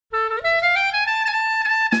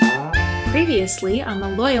Previously on the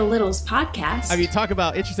Loyal Littles podcast. I mean, talk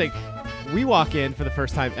about interesting. We walk in for the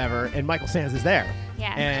first time ever, and Michael Sands is there.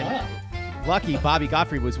 Yeah. And lucky Bobby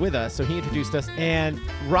Godfrey was with us, so he introduced us. And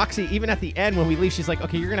Roxy, even at the end when we leave, she's like,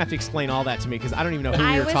 okay, you're going to have to explain all that to me because I don't even know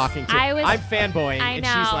who you're talking to. I'm fanboying, and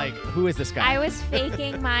she's like, who is this guy? I was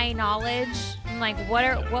faking my knowledge. I'm like,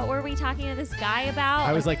 what were we talking to this guy about?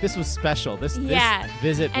 I was like, this was special. This visit was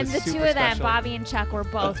super special. And the two of them, Bobby and Chuck, were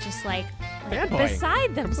both just like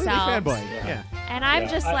beside themselves. Fanboy. Yeah. And I'm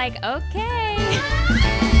just like, okay.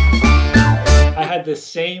 I had the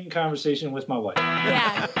same conversation with my wife.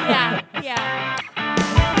 Yeah.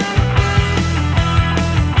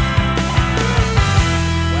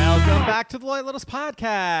 Welcome back to the Loyal Littles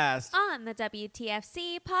podcast. On the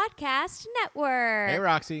WTFC Podcast Network. Hey,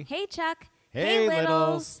 Roxy. Hey, Chuck. Hey,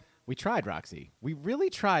 Littles. We tried, Roxy. We really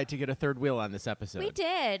tried to get a third wheel on this episode. We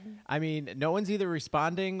did. I mean, no one's either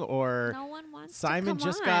responding or no one wants Simon to come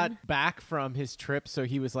just on. got back from his trip, so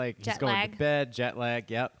he was like, he's going to bed, jet lag,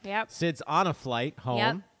 yep. Sid's on a flight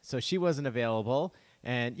home, so she wasn't available.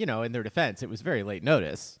 And, you know, in their defense, it was very late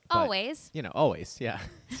notice. But, always. You know, always, yeah.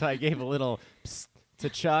 So I gave a little psst to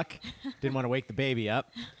Chuck. Didn't want to wake the baby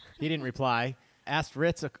up. He didn't reply. Asked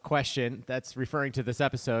Ritz a question that's referring to this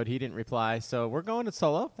episode. He didn't reply. So we're going to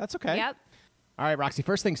solo. That's okay. Yep. All right, Roxy,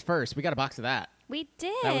 first things first. We got a box of that. We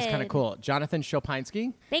did. That was kind of cool. Jonathan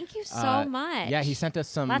Shopinski. Thank you so much. Yeah, he sent us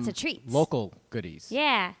some lots of treats. Local goodies.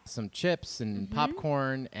 Yeah. Some chips and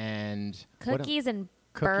popcorn and cookies and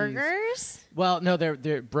burgers. Well, no,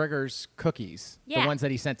 they're burgers, cookies. Yeah. The ones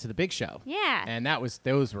that he sent to the big show. Yeah. And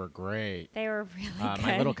those were great. They were really good.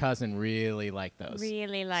 My little cousin really liked those.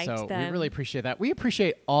 Really liked them. So we really appreciate that. We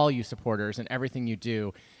appreciate all you supporters and everything you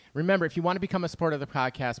do. Remember, if you want to become a supporter of the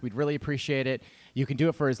podcast, we'd really appreciate it. You can do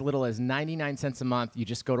it for as little as 99 cents a month. You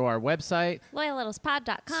just go to our website.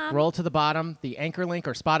 LoyalLittlesPod.com. Scroll to the bottom. The Anchor link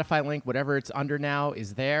or Spotify link, whatever it's under now,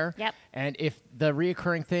 is there. Yep. And if the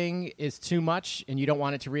reoccurring thing is too much and you don't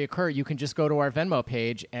want it to reoccur, you can just go to our Venmo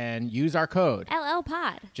page and use our code.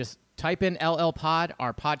 LLPod. Just type in LLPod.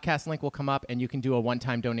 Our podcast link will come up, and you can do a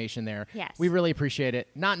one-time donation there. Yes. We really appreciate it.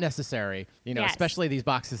 Not necessary, especially these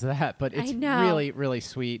boxes of that, but it's really, really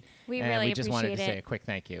sweet. We just wanted to say a quick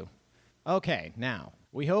thank you. Okay, now,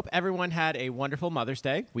 we hope everyone had a wonderful Mother's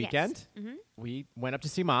Day weekend. Yes. Mm-hmm. We went up to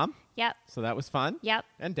see Mom. Yep. So that was fun. Yep.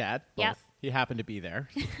 And Dad, both. Yep. He happened to be there.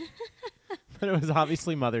 But it was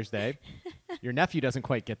obviously Mother's Day. Your nephew doesn't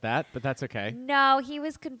quite get that, but that's okay. No, he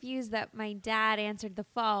was confused that my dad answered the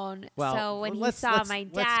phone. Well, so when he saw my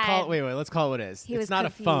dad... Let's call it what it is. It's not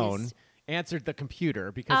confused. a phone. Answered the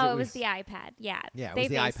computer because it was the iPad. Yeah. Yeah, it they was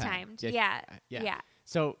the FaceTimed. iPad. Yeah.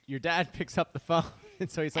 So your dad picks up the phone,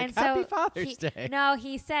 and so he's like, Happy Father's Day. No,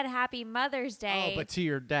 he said Happy Mother's Day. Oh, but to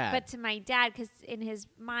your dad. But to my dad, because in his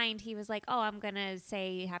mind, he was like, oh, I'm going to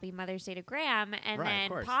say Happy Mother's Day to Graham. And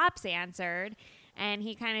then Pops answered. And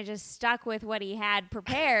he kind of just stuck with what he had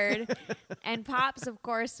prepared. And Pops, of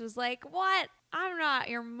course, was like, what? I'm not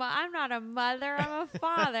I'm not a mother. I'm a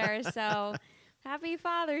father. So Happy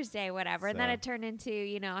Father's Day, whatever. And then it turned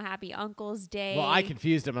into, Happy Uncle's Day. Well, I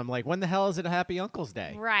confused him. I'm like, when the hell is it a Happy Uncle's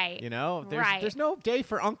Day? Right. There's no day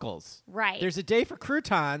for uncles. Right. There's a day for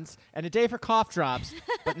croutons and a day for cough drops,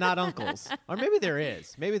 but not uncles. Or maybe there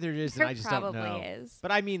is. Maybe there is, and I just don't know. There probably is.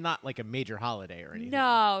 But I mean, not like a major holiday or anything.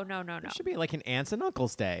 No. There should be like an aunts and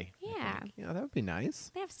uncles day. Yeah. That would be nice.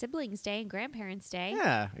 They have Siblings Day and Grandparents Day.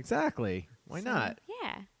 Yeah, exactly. Why not?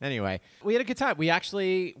 Yeah. Anyway, we had a good time. We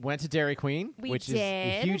actually went to Dairy Queen, which is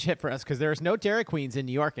a huge hit for us because there's no Dairy Queens in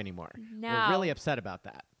New York anymore. No. We're really upset about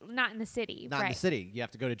that. Not in the city. Not in the city. You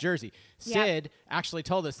have to go to Jersey. Yep. Sid actually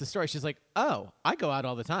told us the story. She's like, oh, I go out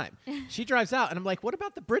all the time. She drives out, and I'm like, what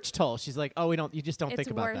about the bridge toll? She's like, oh, you just don't think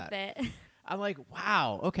about that. It's worth it. I'm like,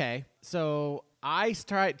 wow, okay. So I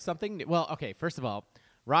tried something new. Well, okay, first of all,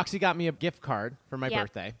 Roxy got me a gift card for my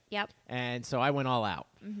birthday. Yep. And so I went all out.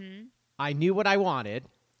 Mm-hmm. I knew what I wanted.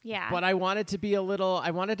 Yeah. But I wanted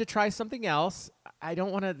to try something else. I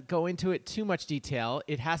don't want to go into it too much detail.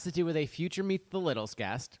 It has to do with a future Meet the Littles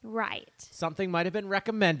guest. Right. Something might have been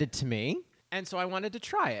recommended to me. And so I wanted to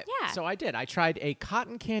try it. Yeah. So I did. I tried a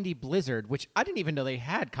cotton candy blizzard, which I didn't even know they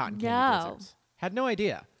had cotton candy blizzards. Had no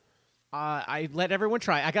idea. I let everyone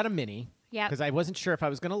try. I got a mini. Yeah. Because I wasn't sure if I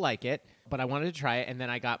was going to like it, but I wanted to try it. And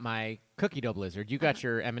then I got my cookie dough blizzard. You got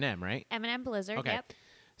your M&M, right? M&M blizzard, okay. Yep.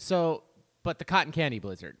 So, but the cotton candy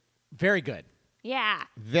blizzard, very good. Yeah.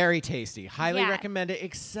 Very tasty. Highly recommend it,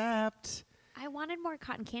 except I wanted more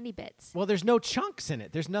cotton candy bits. Well, there's no chunks in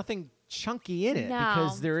it. There's nothing chunky in it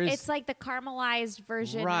because there is. It's like the caramelized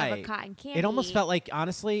version of a cotton candy. It almost felt like,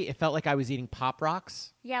 honestly, it felt like I was eating Pop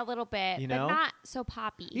Rocks. Yeah, a little bit, you know? But not so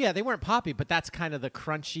poppy. Yeah, they weren't poppy, but that's kind of the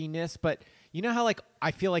crunchiness. But you know how like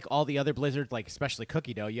I feel like all the other Blizzards, like especially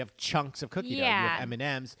cookie dough, you have chunks of cookie dough. You have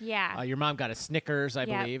M&Ms. Yeah. Your mom got a Snickers, I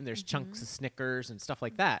believe. There's chunks of Snickers and stuff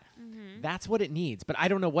like that. That's what it needs. But I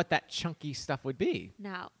don't know what that chunky stuff would be.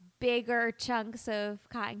 No. Bigger chunks of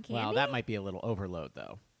cotton candy? Well, that might be a little overload,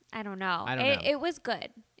 though. I don't know. It was good.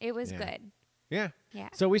 It was good. Yeah. Yeah.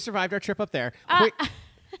 So we survived our trip up there.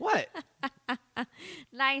 What?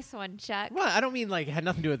 Nice one, Chuck. Well, I don't mean like it had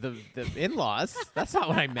nothing to do with the in-laws. That's not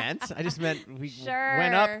what I meant. I just meant we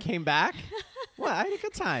went up, came back. Well, I had a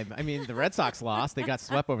good time. I mean, the Red Sox lost. They got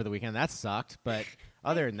swept over the weekend. That sucked. But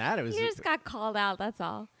other than that, it was... You just got called out. That's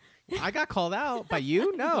all. I got called out by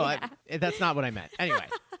you? No, that's not what I meant. Anyway,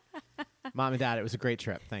 Mom and Dad, it was a great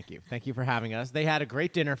trip. Thank you. Thank you for having us. They had a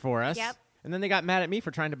great dinner for us. Yep. And then they got mad at me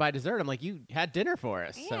for trying to buy dessert. I'm like, you had dinner for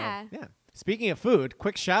us. Yeah. So, yeah. Speaking of food,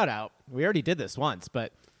 quick shout out. We already did this once,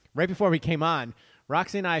 but right before we came on,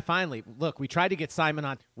 Roxy and I finally, we tried to get Simon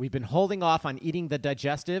on. We've been holding off on eating the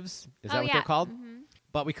digestives. Is that what they're called? Mm-hmm.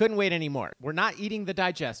 But we couldn't wait anymore. We're not eating the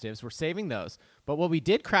digestives. We're saving those. But what we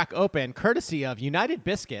did crack open, courtesy of United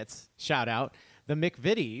Biscuits, shout out, the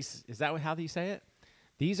McVitties. Is that how you say it?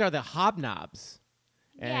 These are the hobnobs.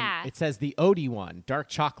 And it says the Odie one, dark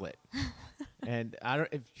chocolate. And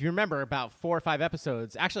if you remember about 4 or 5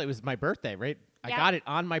 episodes, actually it was my birthday, right? I got it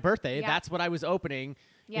on my birthday. That's what I was opening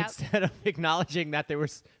instead of acknowledging that there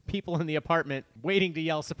was people in the apartment waiting to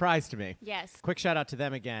yell surprise to me. Yes. Quick shout out to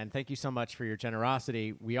them again. Thank you so much for your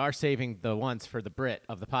generosity. We are saving the ones for the Brit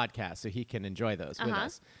of the podcast so he can enjoy those with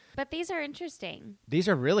us. But these are interesting. These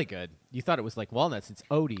are really good. You thought it was like walnuts. It's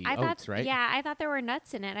oats, right? Yeah, I thought there were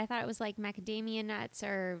nuts in it. I thought it was like macadamia nuts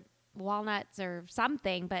or walnuts or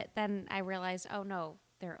something, but then I realized, oh no,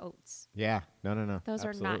 they're oats. Yeah, no. Those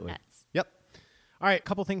are not nuts. Yep. All right, a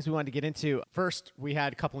couple things we wanted to get into. First, we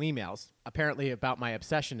had a couple emails. Apparently about my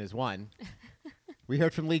obsession is one. We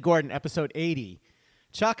heard from Lee Gordon, episode 80.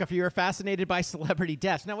 Chuck, if you were fascinated by celebrity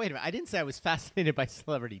deaths. Now, wait a minute. I didn't say I was fascinated by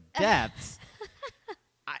celebrity deaths.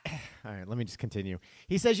 All right, let me just continue.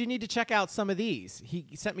 He says you need to check out some of these. He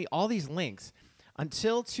sent me all these links.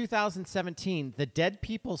 Until 2017, the Dead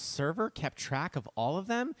People server kept track of all of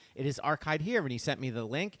them. It is archived here when he sent me the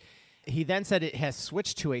link. He then said it has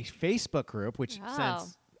switched to a Facebook group, which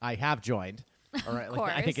since I have joined, or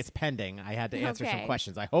I think it's pending. I had to answer some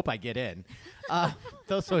questions. I hope I get in.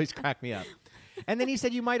 Those always crack me up. And then he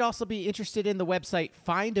said you might also be interested in the website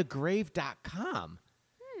findagrave.com.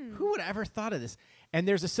 Who would have ever thought of this? And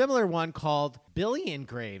there's a similar one called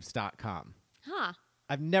billiongraves.com. Huh.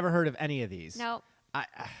 I've never heard of any of these. No.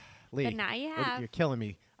 Lee, but now you have. You're killing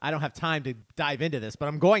me. I don't have time to dive into this, but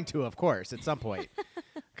I'm going to, of course, at some point.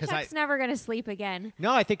 Chuck's never going to sleep again.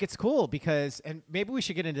 No, I think it's cool because, and maybe we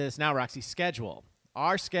should get into this now, Roxy, schedule.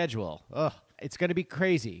 Our schedule. It's going to be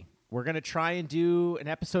crazy. We're going to try and do an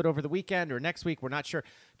episode over the weekend or next week. We're not sure.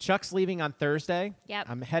 Chuck's leaving on Thursday. Yep.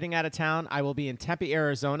 I'm heading out of town. I will be in Tempe,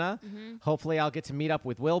 Arizona. Mm-hmm. Hopefully, I'll get to meet up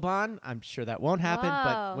with Wilbon. I'm sure that won't happen,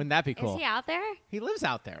 but wouldn't that be cool? Is he out there? He lives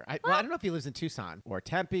out there. I don't know if he lives in Tucson or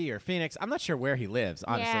Tempe or Phoenix. I'm not sure where he lives,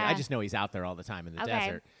 honestly. Yeah. I just know he's out there all the time in the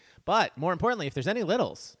desert. But more importantly, if there's any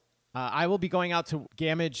littles, I will be going out to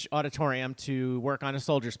Gamage Auditorium to work on a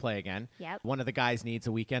Soldier's Play again. Yep. One of the guys needs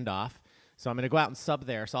a weekend off. So I'm going to go out and sub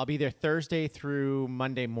there. So I'll be there Thursday through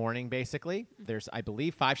Monday morning, basically. There's, I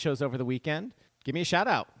believe, 5 shows over the weekend. Give me a shout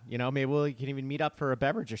out. You know, maybe we can even meet up for a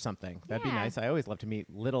beverage or something. That'd be nice. I always love to meet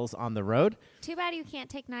littles on the road. Too bad you can't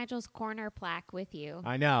take Nigel's corner plaque with you.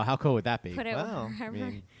 I know. How cool would that be? Put it wherever. I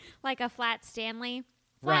mean, like a flat Stanley.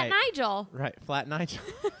 Flat Nigel. Right. Flat Nigel.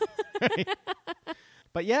 Right.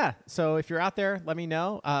 But yeah, so if you're out there, let me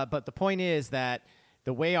know. But the point is that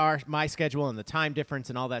the way my schedule and the time difference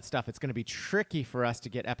and all that stuff, it's going to be tricky for us to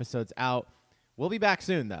get episodes out. We'll be back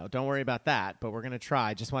soon, though. Don't worry about that. But we're going to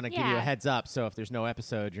try. Just want to give you a heads up. So if there's no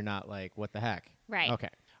episode, you're not like, what the heck? Right. Okay.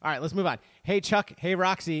 All right, let's move on. Hey, Chuck. Hey,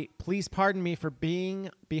 Roxy. Please pardon me for being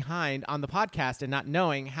behind on the podcast and not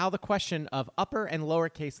knowing how the question of upper and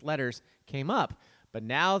lowercase letters came up. But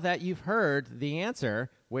now that you've heard the answer,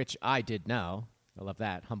 which I did know, I love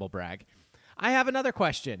that, humble brag, I have another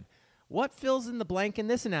question. What fills in the blank in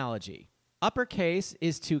this analogy? Uppercase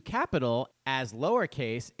is to capital as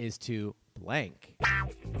lowercase is to blank.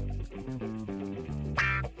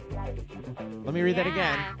 Let me read that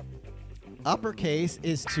again. Uppercase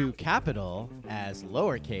is to capital as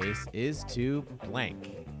lowercase is to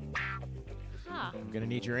blank. Huh. I'm going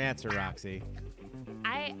to need your answer, Roxy.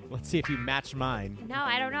 Let's see if you match mine. No,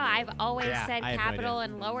 I don't know. I've always said I capital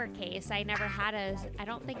and lowercase. I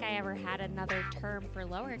don't think I ever had another term for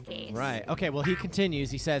lowercase. Right. Okay, well, he continues.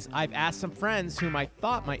 He says, I've asked some friends whom I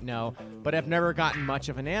thought might know, but have never gotten much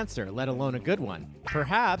of an answer, let alone a good one.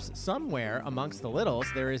 Perhaps somewhere amongst the littles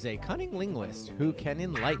there is a cunning linguist who can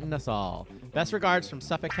enlighten us all. Best regards from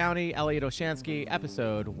Suffolk County, Elliot Oshansky,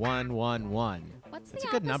 episode 111. What's That's the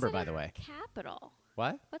a good number, by the way. Capital.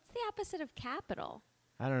 What? What's the opposite of capital?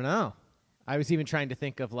 I don't know. I was even trying to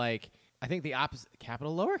think of I think the opposite,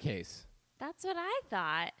 capital lowercase. That's what I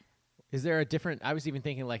thought. Is there a different, I was even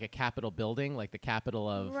thinking like a Capitol building, like the capital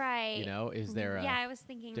of, right. Is there a I was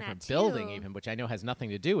thinking different that too. building even, which I know has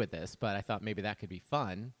nothing to do with this, but I thought maybe that could be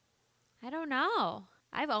fun. I don't know.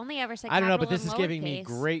 I've only ever said I don't know, capital but this and is giving me lowercase.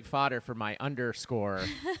 great fodder for my underscore,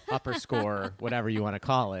 upper score, whatever you want to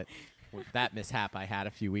call it. With that mishap I had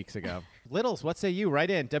a few weeks ago. Littles, what say you? Write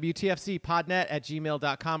in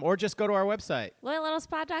WTFCpodnet@gmail.com or just go to our website.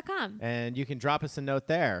 LoyalLittlespod.com. And you can drop us a note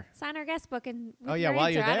there. Sign our guest book. And while you're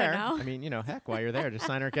there. I mean, heck, while you're there, just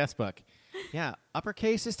sign our guest book. Yeah,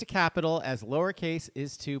 uppercase is to capital as lowercase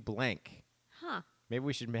is to blank. Huh. Maybe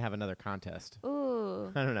we should have another contest.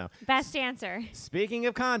 Ooh. I don't know. Best answer. Speaking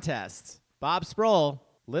of contests, Bob Sproul,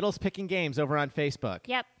 Little's Picking Games over on Facebook.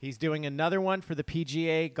 Yep. He's doing another one for the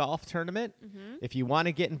PGA golf tournament. Mm-hmm. If you want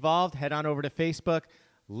to get involved, head on over to Facebook,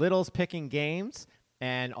 Little's Picking Games,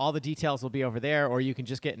 and all the details will be over there, or you can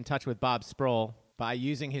just get in touch with Bob Sproul by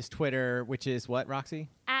using his Twitter, which is what, Roxy?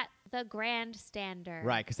 At the Grandstander.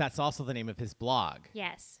 Right, because that's also the name of his blog.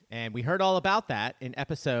 Yes. And we heard all about that in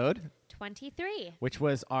episode 23, which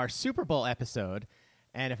was our Super Bowl episode.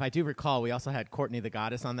 And if I do recall, we also had Courtney the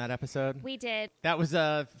Goddess on that episode. We did. That was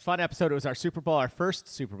a fun episode. It was our first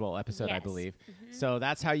Super Bowl episode, yes. I believe. Mm-hmm. So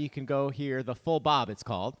that's how you can go hear the full Bob, it's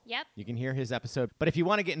called. Yep. You can hear his episode. But if you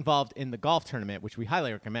want to get involved in the golf tournament, which we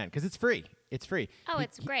highly recommend, because it's free. It's free. Oh,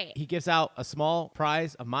 it's great. He gives out a small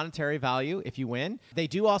prize of monetary value if you win. They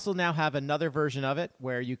do also now have another version of it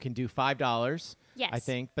where you can do $5, yes. I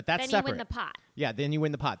think. But that's then separate. Then you win the pot. Yeah, then you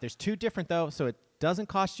win the pot. There's two different, though, so it doesn't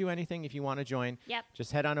cost you anything if you want to join. Yep.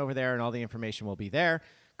 Just head on over there, and all the information will be there.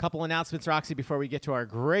 Couple announcements, Roxy, before we get to our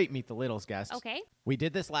great Meet the Littles guest. Okay. We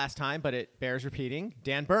did this last time, but it bears repeating.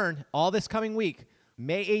 Dan Byrne, all this coming week,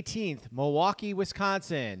 May 18th, Milwaukee,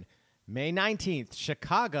 Wisconsin. May 19th,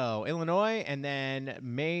 Chicago, Illinois. And then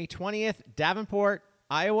May 20th, Davenport,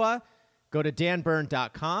 Iowa. Go to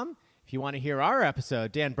danbyrne.com. If you want to hear our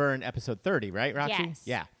episode, Dan Byrne, episode 30, right, Roxy? Yes.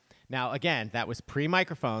 Yeah. Now, again, that was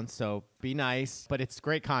pre-microphone, so be nice, but it's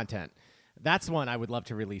great content. That's one I would love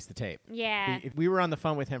to release the tape. Yeah. We were on the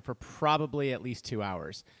phone with him for probably at least 2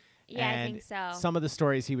 hours. Yeah, and I think so. Some of the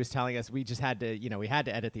stories he was telling us, we just had to, we had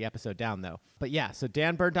to edit the episode down, though. But yeah, so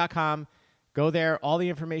danbyrne.com. Go there. All the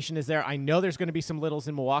information is there. I know there's going to be some Littles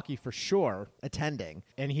in Milwaukee for sure attending.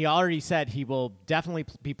 And he already said he will definitely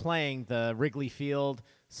be playing the Wrigley Field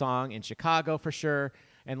song in Chicago for sure.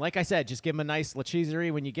 And like I said, just give him a nice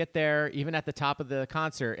lacheserie when you get there, even at the top of the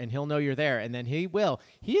concert, and he'll know you're there. And then he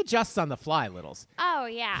adjusts on the fly, Littles. Oh,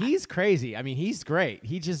 yeah. He's crazy. I mean, he's great.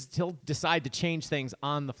 He'll decide to change things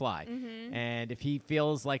on the fly. Mm-hmm. And if he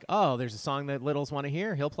feels like, oh, there's a song that Littles want to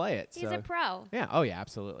hear, he'll play it. He's a pro. Yeah. Oh, yeah,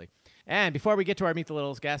 absolutely. And before we get to our Meet the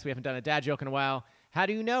Littles guest, we haven't done a dad joke in a while. How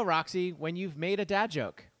do you know, Roxy, when you've made a dad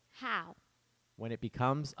joke? How? When it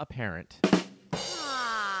becomes apparent.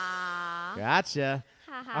 Aww. Gotcha.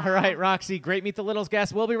 All right, Roxy, great Meet the Littles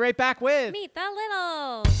guest. We'll be right back with Meet the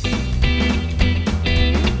Littles.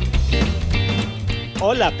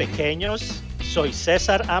 Hola, pequeños. Soy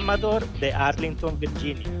César Amador de Arlington,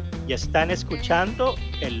 Virginia. Y están escuchando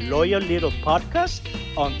el Loyal Little Podcast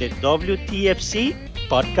on the WTFC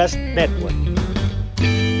Podcast Network.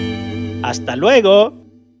 Hasta luego.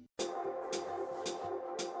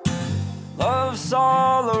 Love's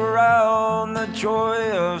all around, the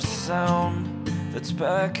joy of sound that's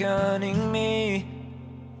beckoning me.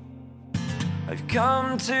 I've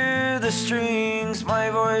come to the strings, my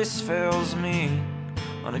voice fails me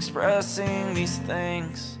on expressing these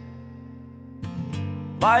things.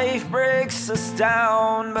 Life breaks us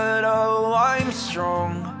down, but oh, I'm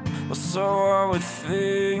strong, well, so I would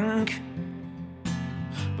think.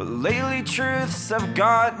 But lately truths have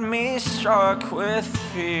got me struck with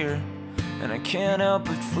fear, and I can't help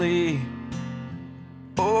but flee.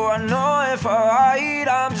 Oh, I know if I hide,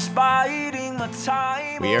 I'm just biding my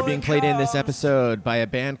time. We are being played in this episode by a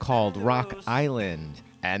band called Rock Island,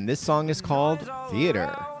 and this song is called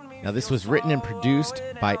Theater. Now, this was written and produced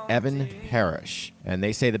by Evan Parrish, and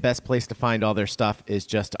they say the best place to find all their stuff is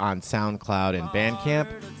just on SoundCloud and Bandcamp.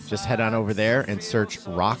 Just head on over there and search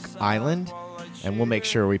Rock Island. and we'll make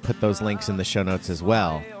sure we put those links in the show notes as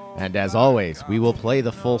well. And as always, we will play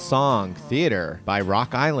the full song, Theater by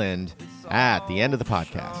Rock Island, at the end of the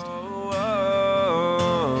podcast.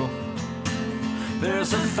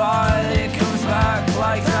 There's a thought, it comes back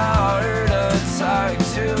like a heart attack.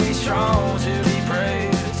 To be strong, to be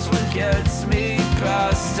brave, it's what gets me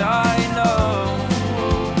past. I know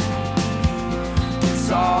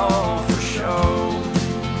it's all for show.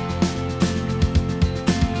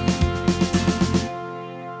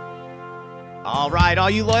 All right, all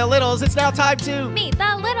you loyal littles, it's now time to Meet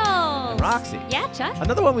the Littles. Roxy. Yeah, Chuck.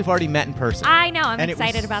 Another one we've already met in person. I know. I'm and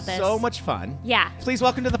excited it was about this. So much fun. Yeah. Please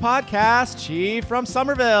welcome to the podcast, Cheev from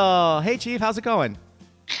Somerville. Hey, Cheev, how's it going?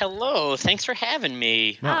 Hello. Thanks for having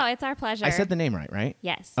me. No, Oh, it's our pleasure. I said the name right?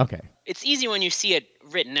 Yes. Okay. It's easy when you see it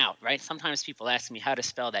written out, right? Sometimes people ask me how to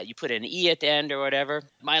spell that. You put an E at the end or whatever.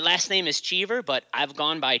 My last name is Cheever, but I've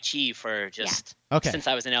gone by Cheev for just since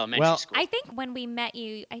I was in elementary school. I think when we met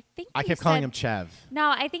you, I kept calling him Chev. No,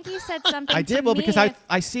 I think you said something I did, because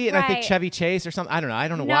I see it and I think Chevy Chase or something. I don't know. I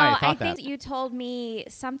don't know why I thought that. I think you told me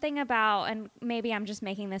something about, and maybe I'm just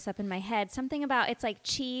making this up in my head, something about it's like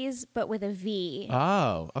cheese, but with a V.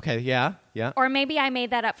 Oh, okay. Yeah. Or maybe I made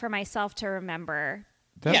that up for myself to remember.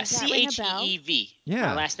 Yeah, Does that ring a bell? Cheev. Yeah.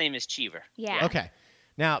 My last name is Cheever. Yeah. Okay.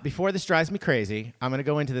 Now, before this drives me crazy, I'm going to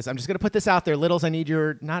go into this. I'm just going to put this out there. Littles, I need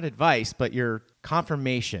your, not advice, but your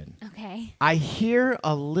confirmation. Okay. I hear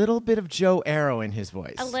a little bit of Joe Arrow in his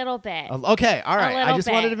voice. A little bit. Okay. All right. I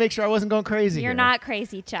just wanted to make sure I wasn't going crazy You're here. not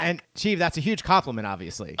crazy, Chuck. And, Cheev, that's a huge compliment,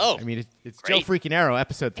 obviously. Oh, I mean, it's great. Joe freaking Arrow,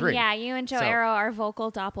 episode 3. Yeah, you and Joe Arrow are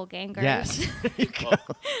vocal doppelgangers. Yes. There you go.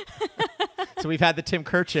 So we've had the Tim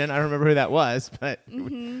Kirchin. I don't remember who that was. But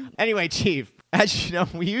anyway, Cheev, as you know,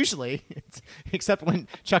 we usually, except when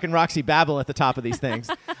Chuck and Roxy babble at the top of these things,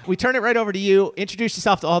 we turn it right over to you. Introduce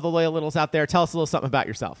yourself to all the loyal littles out there. Tell us a little something about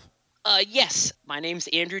yourself. Yes. My name's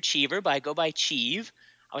Andrew Cheever, but I go by Cheev.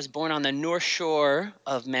 I was born on the North Shore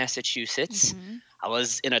of Massachusetts. I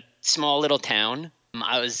was in a small little town.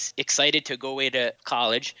 I was excited to go away to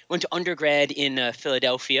college. Went to undergrad in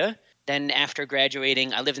Philadelphia. Then after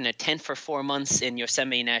graduating, I lived in a tent for 4 months in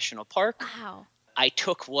Yosemite National Park. Wow. I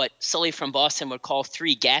took what Sully from Boston would call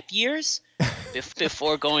 3 gap years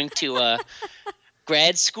before going to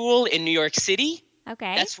grad school in New York City.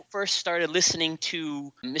 Okay. That's first started listening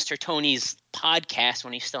to Mr. Tony's podcast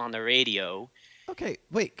when he's still on the radio. Okay,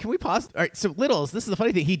 wait, can we pause? All right, so Littles, this is the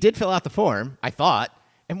funny thing. He did fill out the form, I thought.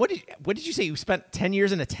 And what did you say? You spent 10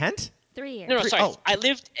 years in a tent? 3 years. No, sorry. Oh. I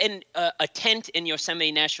lived in a tent in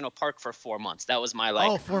Yosemite National Park for 4 months. That was my life.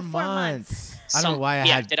 Oh, 4 months. months. I don't know why I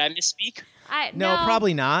had... Did I misspeak? No,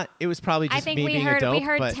 probably not. It was probably just I think me being a dope. we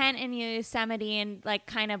heard but... tent in Yosemite and like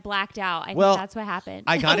kind of blacked out. I Well, think that's what happened.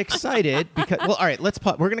 I got excited because, well, all right,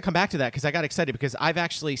 we're going to come back to that because I got excited because I've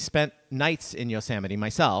actually spent nights in Yosemite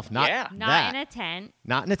myself. Not in a tent.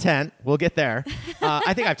 Not in a tent. We'll get there.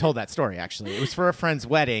 I think I've told that story, actually. It was for a friend's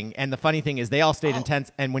wedding, and the funny thing is they all stayed in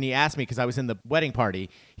tents, and when he asked me, because I was in the wedding party,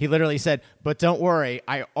 he literally said, but don't worry,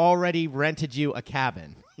 I already rented you a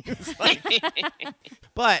cabin.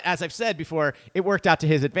 But as I've said before, it worked out to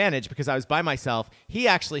his advantage because I was by myself. He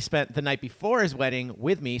actually spent the night before his wedding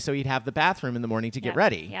with me, so he'd have the bathroom in the morning to get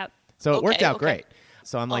ready. Yep. So it worked out great.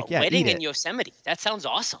 So I'm like, wedding eat in Yosemite. That sounds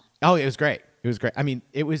awesome. Oh, it was great. It was great. I mean,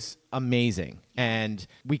 it was amazing. And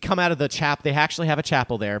we come out of the chapel. They actually have a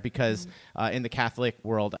chapel there because in the Catholic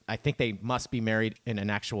world, I think they must be married in an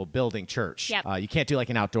actual building church. Yep. You can't do like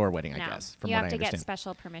an outdoor wedding, No. I guess, from you what I have to understand. get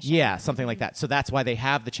special permission. Yeah, something like that. So that's why they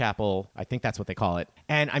have the chapel. I think that's what they call it.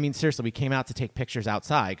 And I mean, seriously, we came out to take pictures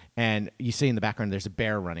outside, and you see in the background there's a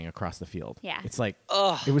bear running across the field. Yeah. It's like,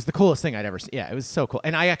 it was the coolest thing I'd ever seen. Yeah, it was so cool.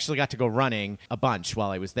 And I actually got to go running a bunch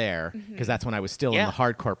while I was there because that's when I was still in the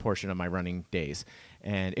hardcore portion of my running days.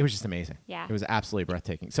 And it was just amazing. Yeah. It was absolutely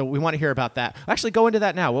breathtaking. So we want to hear about that. Actually, go into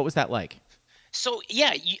that now. What was that like? So,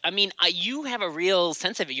 yeah, you have a real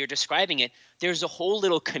sense of it. You're describing it. There's a whole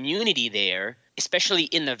little community there, especially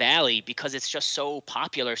in the valley, because it's just so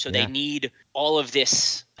popular. So they need all of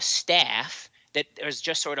this staff that there's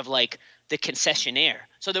just sort of like the concessionaire.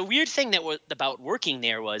 So the weird thing that was about working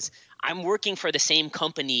there was I'm working for the same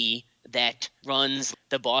company that runs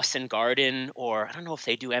the Boston Garden, or I don't know if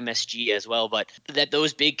they do MSG as well, but that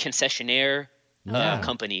those big concessionaire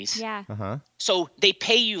companies. Yeah. Uh-huh. So they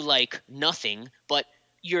pay you like nothing, but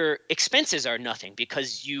your expenses are nothing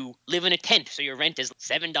because you live in a tent. So your rent is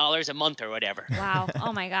 $7 a month or whatever. Wow.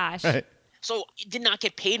 Oh my gosh. Right. So I did not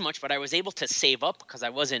get paid much, but I was able to save up because I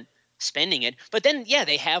wasn't spending it. But then,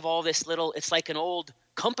 they have all this little, it's like an old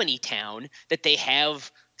company town that they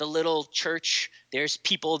have the little church. There's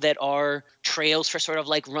people that are trails for sort of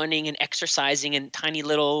like running and exercising and tiny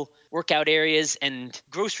little workout areas and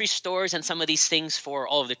grocery stores and some of these things for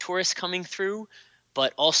all of the tourists coming through,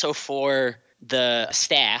 but also for the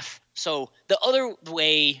staff. So the other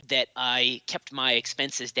way that I kept my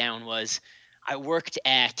expenses down was I worked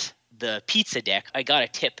at the pizza deck. I got a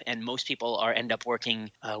tip, and most people end up working,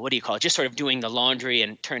 just sort of doing the laundry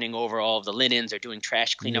and turning over all of the linens or doing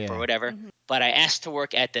trash cleanup or whatever. Mm-hmm. But I asked to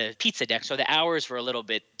work at the pizza deck, so the hours were a little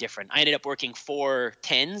bit different. I ended up working 4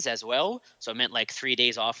 10s as well, so it meant like 3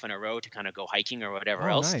 days off in a row to kind of go hiking or whatever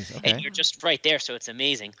else. Nice. Okay. And you're just right there, so it's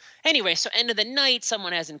amazing. Anyway, so end of the night,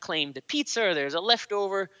 someone hasn't claimed the pizza or there's a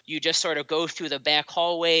leftover. You just sort of go through the back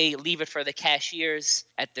hallway, leave it for the cashiers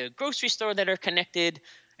at the grocery store that are connected.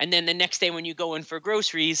 And then the next day when you go in for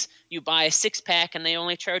groceries, you buy a 6-pack and they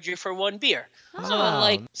only charge you for 1 beer.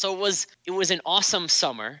 Oh. So it was an awesome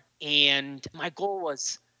summer. And my goal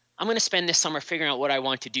was, I'm going to spend this summer figuring out what I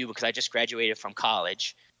want to do because I just graduated from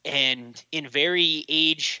college. And in very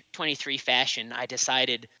age 23 fashion, I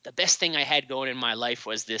decided the best thing I had going in my life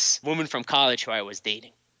was this woman from college who I was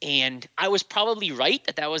dating. And I was probably right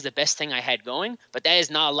that was the best thing I had going, but that is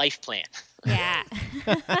not a life plan. Yeah.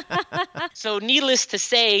 So needless to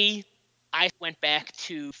say, I went back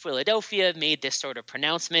to Philadelphia, made this sort of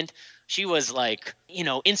pronouncement. She was like,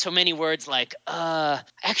 in so many words, like,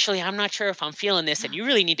 actually, I'm not sure if I'm feeling this, and you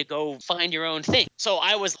really need to go find your own thing. So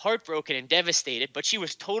I was heartbroken and devastated, but she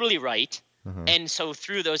was totally right. Mm-hmm. And so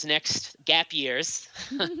through those next gap years,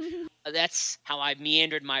 that's how I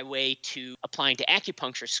meandered my way to applying to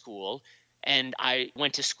acupuncture school. And I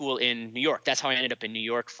went to school in New York. That's how I ended up in New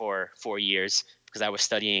York for 4 years, because I was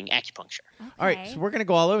studying acupuncture. Okay. All right, so we're going to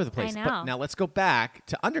go all over the place. I know. But now let's go back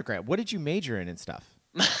to undergrad. What did you major in and stuff?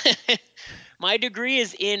 My degree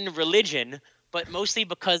is in religion, but mostly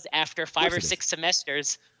because after 5 or 6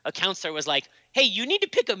 semesters, a counselor was like, hey, you need to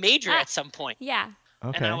pick a major at some point. Yeah.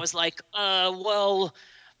 Okay. And I was like, I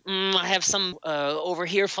have some over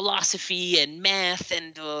here philosophy and math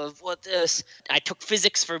and what this. I took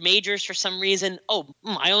physics for majors for some reason.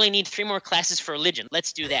 I only need 3 more classes for religion.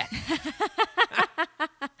 Let's do that.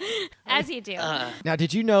 As you do. Now,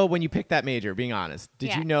 did you know when you picked that major, being honest,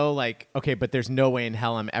 did you know okay, but there's no way in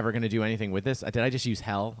hell I'm ever going to do anything with this? Did I just use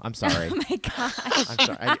hell? I'm sorry. Oh my gosh. I'm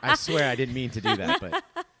sorry. I swear I didn't mean to do that, but...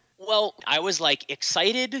 Well, I was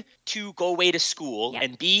excited to go away to school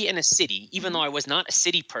and be in a city, even though I was not a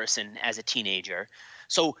city person as a teenager.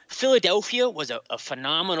 So Philadelphia was a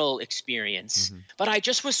phenomenal experience, but I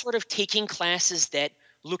just was sort of taking classes that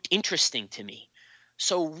looked interesting to me.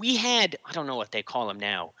 So we had, I don't know what they call them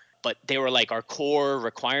now, but they were like our core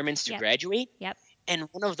requirements to graduate. Yep. And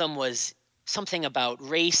one of them was something about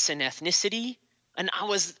race and ethnicity. And I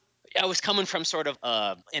was coming from sort of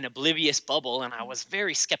an oblivious bubble, and I was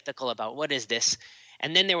very skeptical about what is this.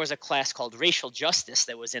 And then there was a class called Racial Justice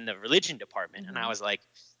that was in the religion department. And I was like,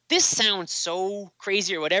 this sounds so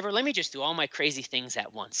crazy or whatever. Let me just do all my crazy things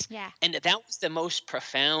at once. Yeah. And that was the most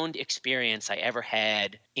profound experience I ever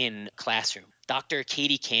had in classroom. Dr.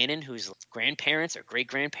 Katie Cannon, whose grandparents or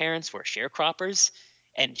great-grandparents were sharecroppers,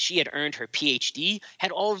 and she had earned her PhD,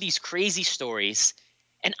 had all of these crazy stories.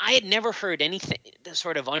 And I had never heard anything, the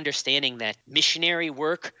sort of understanding that missionary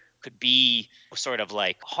work could be sort of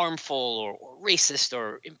harmful or racist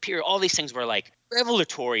or imperial. All these things were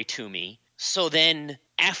revelatory to me. So then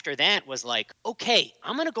after that was okay,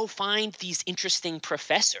 I'm going to go find these interesting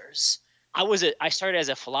professors. I started as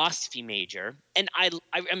a philosophy major, and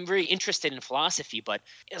I'm very interested in philosophy, but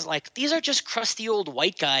it was these are just crusty old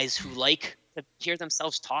white guys who like to hear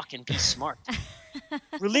themselves talk and be smart.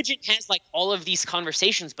 Religion has all of these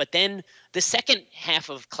conversations, but then the second half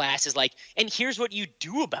of class is and here's what you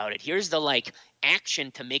do about it. Here's the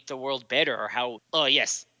action to make the world better, or how, oh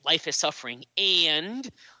yes, life is suffering, and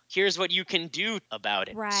here's what you can do about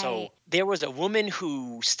it. Right. So there was a woman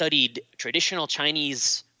who studied traditional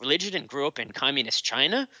Chinese religion and grew up in communist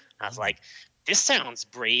China. I was like, this sounds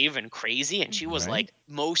brave and crazy. And she was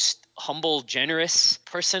most humble, generous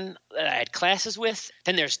person that I had classes with.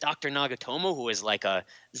 Then there's Dr. Nagatomo, who is a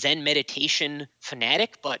Zen meditation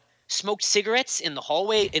fanatic, but smoked cigarettes in the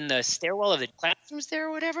hallway, in the stairwell of the classrooms there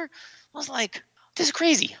or whatever. I was like, this is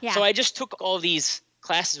crazy. Yeah. So I just took all these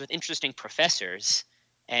classes with interesting professors.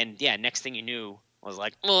 And yeah, next thing you knew, I was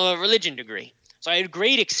a religion degree. So I had a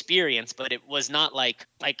great experience, but it was not like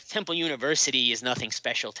Temple University is nothing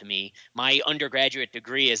special to me. My undergraduate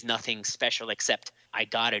degree is nothing special except I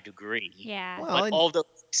got a degree. Yeah. Well, but all the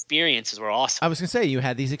experiences were awesome. I was going to say, you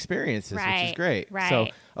had these experiences, which is great. Right. So,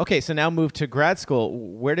 okay, so now move to grad school.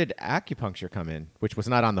 Where did acupuncture come in? Which was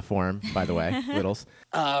not on the form, by the way, Littles.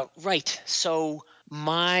 Right. So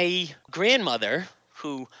my grandmother,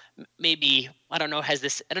 who maybe, I don't know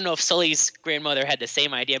if Sully's grandmother had the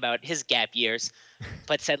same idea about his gap years,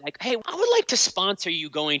 but said like, hey, I would like to sponsor you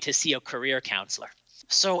going to see a career counselor.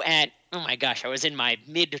 So oh my gosh, I was in my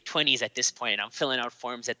mid-20s at this point, and I'm filling out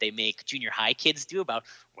forms that they make junior high kids do about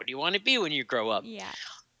what do you want to be when you grow up. Yeah.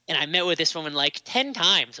 And I met with this woman like 10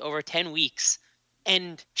 times over 10 weeks.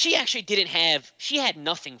 And she actually she had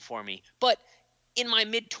nothing for me. But in my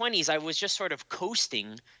mid-20s, I was just sort of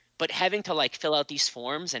coasting, but having to like fill out these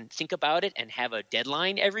forms and think about it and have a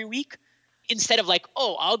deadline every week. Instead of like,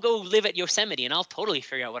 oh, I'll go live at Yosemite and I'll totally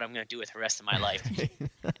figure out what I'm going to do with the rest of my life.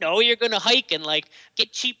 No, you're going to hike and like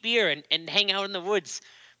get cheap beer and hang out in the woods.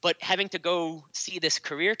 But having to go see this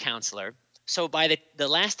career counselor. So by the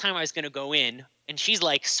last time I was going to go in, and she's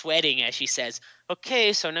like sweating as she says,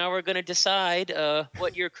 okay, so now we're going to decide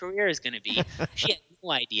what your career is going to be. She had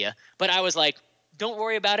no idea. But I was like, don't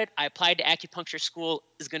worry about it. I applied to acupuncture school.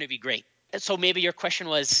 It's going to be great. So maybe your question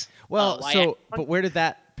was, well, why but where did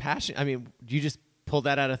that passion, I mean, you just pulled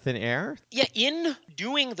that out of thin air? Yeah, in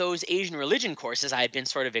doing those Asian religion courses, I had been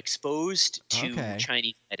sort of exposed to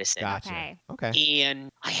Chinese medicine. Gotcha. Okay. And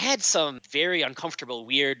I had some very uncomfortable,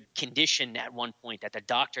 weird condition at one point that the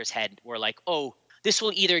doctors were like, oh, this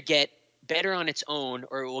will either get better on its own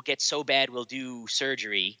or it will get so bad we'll do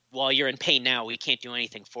surgery. While you're in pain now, we can't do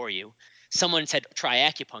anything for you. Someone said, try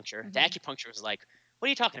acupuncture. Mm-hmm. The acupuncture was like, what are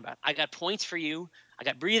you talking about? I got points for you. I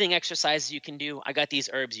got breathing exercises you can do. I got these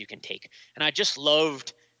herbs you can take. And I just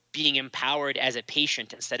loved being empowered as a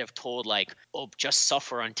patient instead of told like, oh, just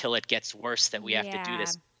suffer until it gets worse that we have to do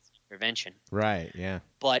this prevention. Right, yeah.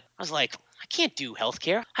 But I was like, I can't do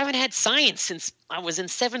healthcare. I haven't had science since I was in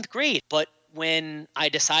 7th grade. But when I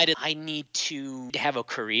decided I need to have a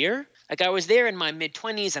career, like I was there in my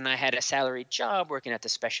mid-20s and I had a salaried job working at the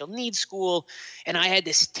special needs school. And I had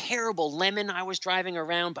this terrible lemon I was driving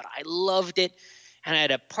around, but I loved it. And I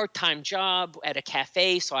had a part-time job at a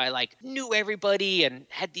cafe, so I like knew everybody and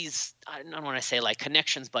had these, I don't want to say like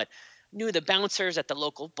connections, but knew the bouncers at the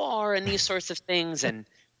local bar and these sorts of things, and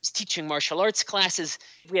was teaching martial arts classes.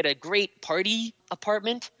 We had a great party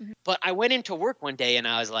apartment, but I went into work one day and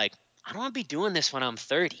I was like, I don't want to be doing this when I'm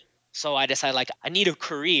 30. So I decided like I need a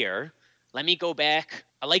career. Let me go back.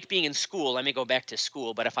 I like being in school. Let me go back to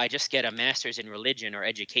school. But if I just get a master's in religion or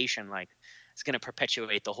education, like it's going to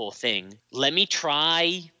perpetuate the whole thing. Let me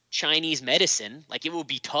try Chinese medicine. Like it will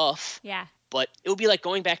be tough. Yeah. But it will be like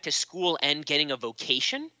going back to school and getting a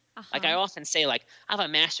vocation. Like I often say, like I have a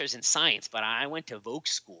master's in science, but I went to Voc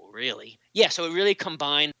school, really. Yeah, so it really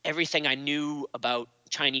combined everything I knew about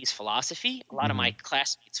Chinese philosophy. A lot of my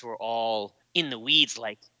classmates were all in the weeds,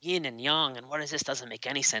 like yin and yang, and what is this? Doesn't make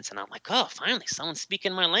any sense. And I'm like, oh, finally, someone's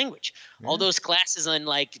speaking my language. Yeah. All those classes on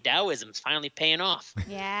like Taoism is finally paying off.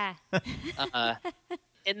 Yeah.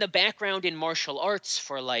 And the background in martial arts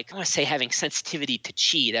for like, I want to say having sensitivity to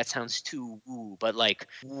chi, that sounds too woo, but like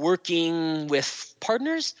working with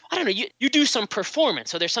partners, I don't know, you do some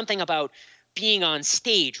performance. So there's something about being on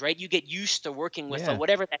stage, right? You get used to working with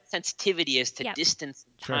whatever that sensitivity is to distance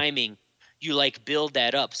and timing. You like build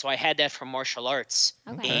that up. So I had that from martial arts.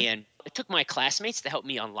 Okay. And it took my classmates to help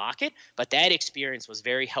me unlock it. But that experience was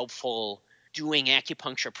very helpful doing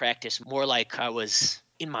acupuncture practice more like I was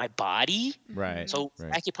in my body. Right. So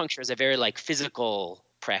acupuncture is a very like physical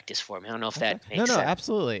practice for me. I don't know if that makes sense. No,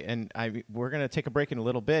 absolutely. And we're going to take a break in a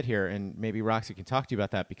little bit here, and maybe Roxy can talk to you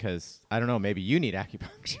about that because, I don't know, maybe you need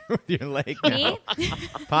acupuncture with your leg now.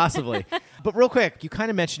 Possibly. But real quick, you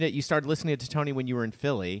kind of mentioned it. You started listening to Tony when you were in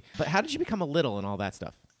Philly. But how did you become a little and all that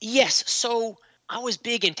stuff? Yes. So I was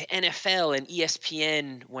big into NFL and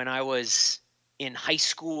ESPN when I was in high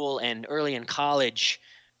school and early in college.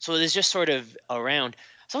 So it was just sort of around.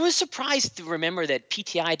 So I was surprised to remember that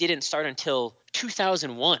PTI didn't start until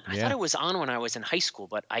 2001. I thought it was on when I was in high school,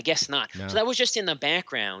 but I guess not. No. So that was just in the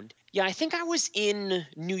background. Yeah, I think I was in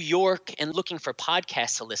New York and looking for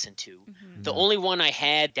podcasts to listen to. Mm-hmm. The only one I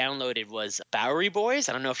had downloaded was Bowery Boys.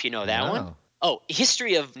 I don't know if you know that one. Oh,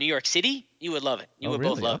 History of New York City. You would love it. You would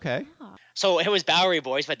really? both love it. Okay. So it was Bowery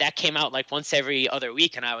Boys, but that came out like once every other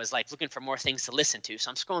week, and I was like looking for more things to listen to. So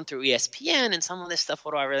I'm scrolling through ESPN and some of this stuff.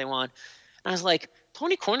 What do I really want? And I was like,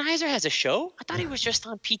 Tony Kornheiser has a show? I thought he was just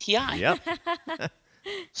on PTI. Yep.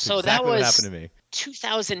 So exactly that was what happened to me.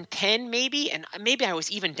 2010 maybe, and maybe I was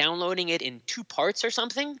even downloading it in 2 parts or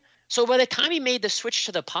something. So by the time he made the switch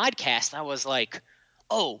to the podcast, I was like,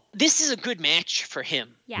 oh, this is a good match for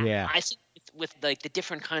him. Yeah. I think with like the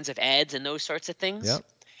different kinds of ads and those sorts of things. Yep.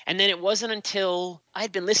 And then it wasn't until I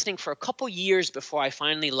had been listening for a couple years before I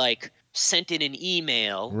finally like sent in an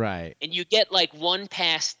email. Right. And you get like one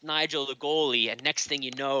past Nigel the goalie, and next thing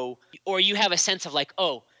you know, or you have a sense of like,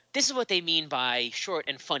 oh, this is what they mean by short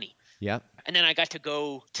and funny. Yep. And then I got to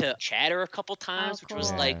go to Chatter a couple times, cool. which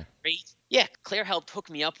was like great. Yeah, Claire helped hook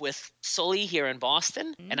me up with Sully here in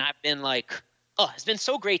Boston. And I've been like, oh, it's been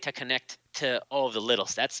so great to connect to all of the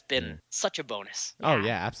littles. That's been such a bonus. Oh,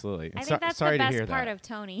 yeah, absolutely. I think that's sorry the to hear best part that, of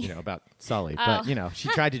Tony. about Sully. But, she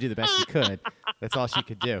tried to do the best she could. That's all she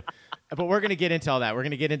could do. But we're going to get into all that. We're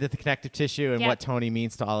going to get into the connective tissue and what Tony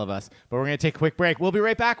means to all of us. But we're going to take a quick break. We'll be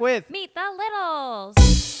right back with Meet the Littles.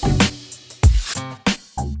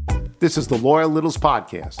 This is the Loyal Littles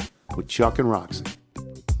Podcast with Chuck and Roxy.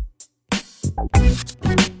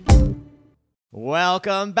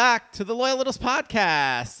 Welcome back to the Loyal Littles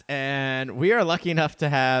Podcast. And we are lucky enough to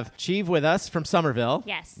have Cheev with us from Somerville.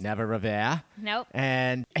 Yes. Never Revere. Nope.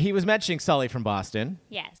 And he was mentioning Sully from Boston.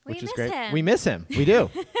 Yes. Which we is miss great. him. We miss him. We do.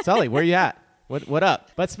 Sully, where you at? What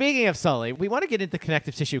up? But speaking of Sully, we want to get into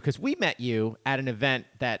connective tissue because we met you at an event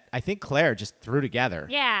that I think Claire just threw together.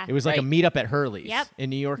 Yeah. It was like a meetup at Hurley's in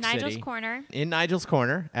New York City. Nigel's Corner. In Nigel's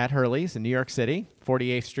Corner at Hurley's in New York City,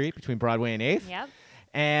 48th Street between Broadway and 8th. Yep.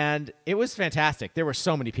 And it was fantastic. There were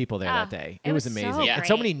so many people there that day. It was amazing. So and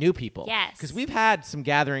so many new people. Yes. Because we've had some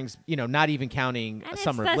gatherings, not even counting and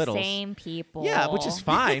Summer it's the Littles. Same people. Yeah, which is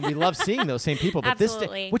fine. We love seeing those same people. But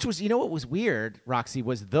Absolutely. which was, what was weird, Roxy,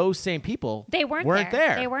 was those same people They weren't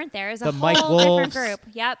there. They weren't there. It was The a Mike whole Wolves, different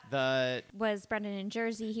group. Yep. Was Brendan in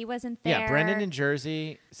Jersey. He wasn't there. Yeah, Brendan in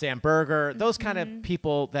Jersey, Sam Berger, those kind of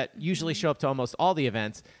people that usually show up to almost all the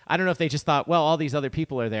events. I don't know if they just thought, well, all these other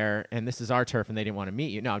people are there and this is our turf and they didn't want to meet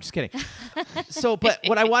you. No, I'm just kidding. But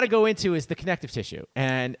what I want to go into is the connective tissue.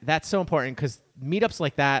 And that's so important because meetups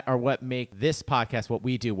like that are what make this podcast, what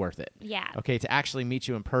we do, worth it. Yeah. Okay, to actually meet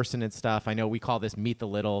you in person and stuff. I know we call this Meet the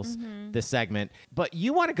Littles, this segment. But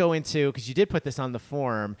you want to go into, because you did put this on the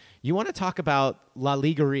form, you want to talk about La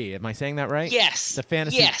Ligerie. Am I saying that right? Yes. The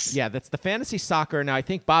fantasy. Yes. Yeah, that's the fantasy soccer. Now, I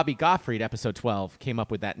think Bobby Gottfried, episode 12, came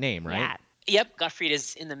up with that name, right? Yeah. Yep, Gottfried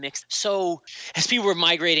is in the mix. So as people were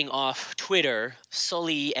migrating off Twitter,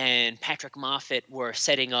 Sully and Patrick Moffat were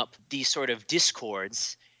setting up these sort of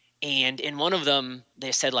discords. And in one of them,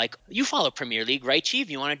 they said, like, you follow Premier League, right, Cheev?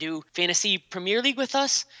 You want to do Fantasy Premier League with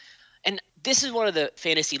us? And this is one of the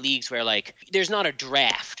fantasy leagues where, like, there's not a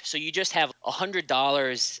draft. So you just have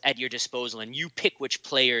 $100 at your disposal, and you pick which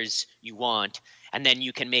players you want. And then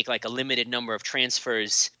you can make, like, a limited number of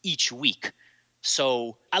transfers each week.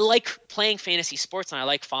 So I like playing fantasy sports and I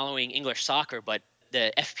like following English soccer, but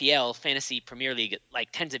the FPL, Fantasy Premier League,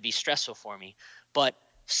 tends to be stressful for me. But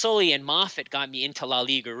Sully and Moffat got me into La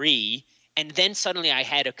Ligerie, and then suddenly I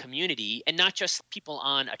had a community, and not just people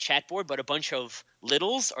on a chat board, but a bunch of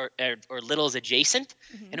littles or littles adjacent.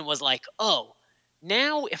 And it was like, oh,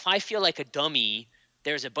 now if I feel like a dummy,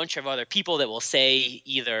 there's a bunch of other people that will say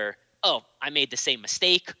either, oh, I made the same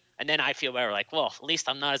mistake, and then I feel better, like, well, at least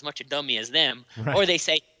I'm not as much a dummy as them. Right. Or they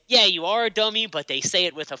say, yeah, you are a dummy, but they say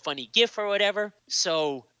it with a funny gif or whatever.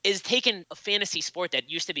 So it's taken a fantasy sport that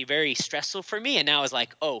used to be very stressful for me, and now it's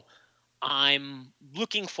like, oh, I'm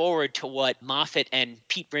looking forward to what Moffat and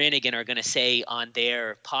Pete Brannigan are going to say on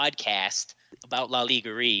their podcast about La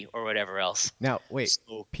Ligerie or whatever else. Now, wait,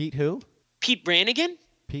 Pete who? Pete Brannigan?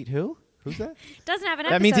 Pete who? Who's that? Doesn't have an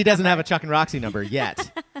That means he doesn't number. have a Chuck and Roxy number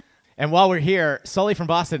yet. And while we're here, Sully from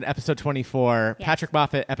Boston, episode 24, Yes. Patrick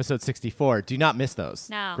Moffat, episode 64. Do not miss those.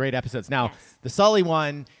 No. Great episodes. Now, Yes. the Sully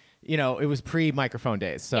one, it was pre-microphone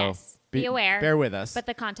days. So Yes. Be aware. Bear with us. But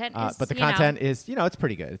the content is, But the content is, it's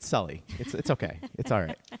pretty good. It's Sully. It's okay. It's all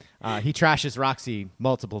right. He trashes Roxy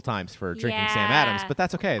multiple times for drinking Sam Adams, but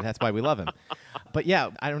that's okay. That's why we love him. But yeah,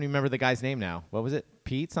 I don't even remember the guy's name now. What was it?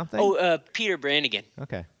 Pete something? Oh, Peter Brannigan.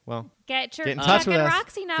 Okay. Well, Get your get in Chuck touch with and us.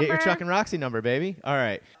 Roxy number. Get your Chuck and Roxy number, baby. All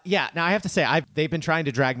right. Yeah. Now I have to say, they've been trying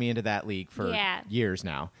to drag me into that league for years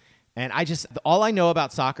now, and all I know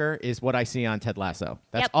about soccer is what I see on Ted Lasso.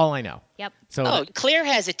 That's all I know. Yep. So Claire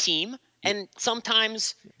has a team, and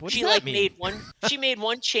sometimes she made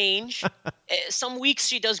one change. Some weeks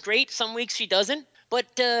she does great, some weeks she doesn't.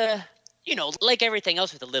 But like everything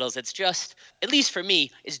else with the littles, it's just, at least for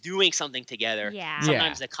me, is doing something together. Yeah.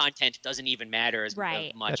 Sometimes the content doesn't even matter as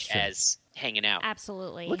Right. much as hanging out.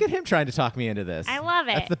 Absolutely. look at him trying to talk me into this. I love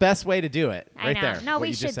it. That's the best way to do it. I Right know. there. No, what we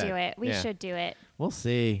you should just said. do it. We Yeah. should do it. We'll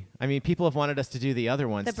see. I mean, people have wanted us to do the other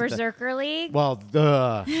ones. The Berserker League? Well,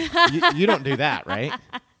 you don't do that, right?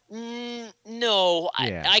 No,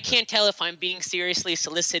 Yeah. I can't tell if I'm being seriously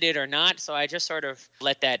solicited or not, so I just sort of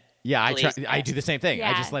let that. Yeah, glaze I do the same thing.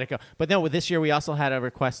 I Yeah. just let it go. But no, with this year, we also had a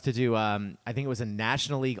request to do, I think it was a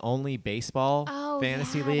National League only baseball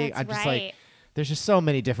fantasy league. That's I'm just right. like, There's just so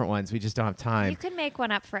many different ones. We just don't have time. You could make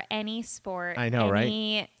one up for any sport. I know, right?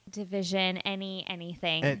 Any division,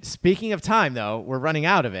 anything. And speaking of time, though, we're running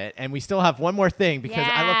out of it, and we still have one more thing because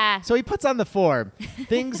I love. So he puts on the form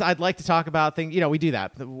things I'd like to talk about. We do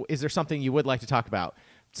that. Is there something you would like to talk about?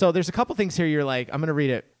 So there's a couple things here. You're like, I'm going to read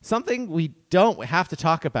it. Something we don't have to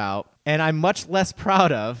talk about, and I'm much less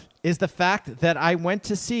proud of, is the fact that I went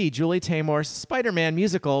to see Julie Taymor's Spider-Man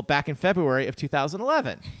musical back in February of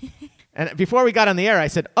 2011. And before we got on the air, I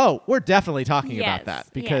said, oh, we're definitely talking about that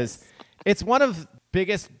because it's one of the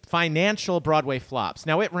biggest financial Broadway flops.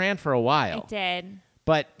 Now, it ran for a while. It did.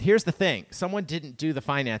 But here's the thing. Someone didn't do the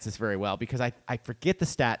finances very well because I forget the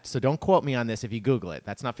stat, so don't quote me on this if you Google it.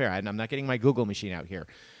 That's not fair. I'm not getting my Google machine out here.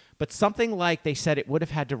 But something like they said it would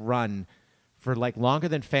have had to run for like longer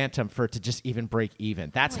than Phantom for it to just even break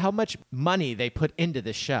even. That's how much money they put into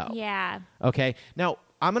this show. Yeah. Okay. Now,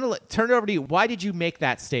 I'm going to turn it over to you. Why did you make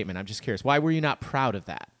that statement? I'm just curious. Why were you not proud of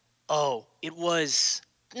that? Oh, it was...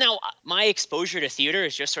 Now, my exposure to theater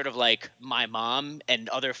is just sort of like my mom and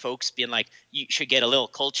other folks being like, you should get a little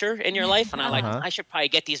culture in your life. And I'm like, I should probably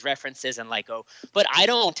get these references and like go. But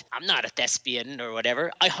I'm not a thespian or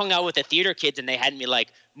whatever. I hung out with the theater kids and they had me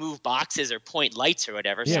like move boxes or point lights or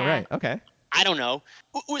whatever. Yeah, so right. Okay. I don't know.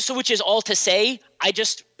 So which is all to say, I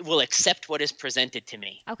just will accept what is presented to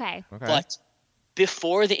me. Okay. But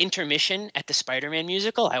before the intermission at the Spider-Man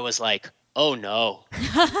musical, I was like, oh no.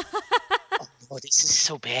 Oh, this is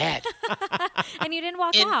so bad. And you didn't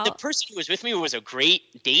walk and out. The person who was with me was a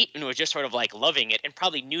great date and was just sort of like loving it and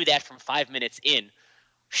probably knew that from 5 minutes in.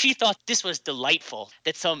 She thought this was delightful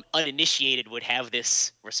that some uninitiated would have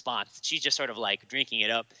this response. She's just sort of like drinking it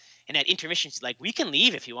up. And at intermission, she's like, we can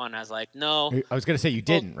leave if you want. And I was like, no. I was going to say you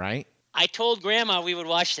didn't, right? I told Grandma we would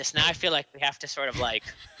watch this. Now I feel like we have to sort of like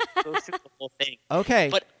go through the whole thing. Okay.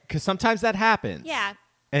 Because sometimes that happens. Yeah.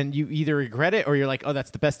 And you either regret it or you're like, oh,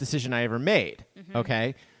 that's the best decision I ever made. Mm-hmm.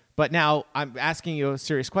 Okay. But now I'm asking you a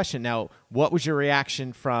serious question. Now, what was your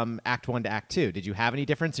reaction from Act 1 to Act 2? Did you have any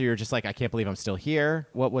difference or you're just like, I can't believe I'm still here?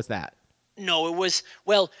 What was that? No, it was,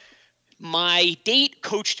 well, my date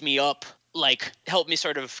coached me up, like helped me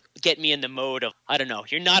sort of get me in the mode of, I don't know,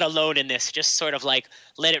 you're not alone in this. Just sort of like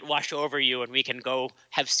let it wash over you and we can go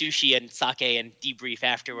have sushi and sake and debrief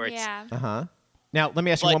afterwards. Yeah. Uh-huh. Now, let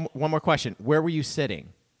me ask you one more question. Where were you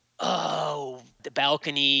sitting? Oh, the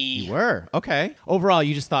balcony. You were? Okay. Overall,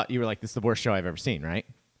 you just thought you were like, this is the worst show I've ever seen, right?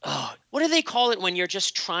 Oh, what do they call it when you're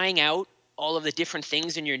just trying out all of the different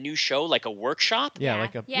things in your new show, like a workshop? Yeah,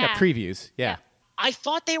 like previews. Yeah. I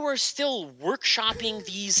thought they were still workshopping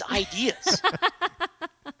these ideas.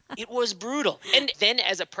 It was brutal. And then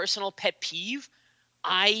as a personal pet peeve,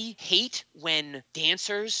 I hate when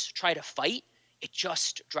dancers try to fight. It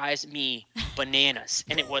just drives me bananas.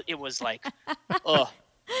 And it was like,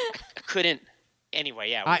 I couldn't. Anyway,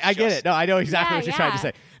 yeah. I get it. No, I know exactly what you're trying to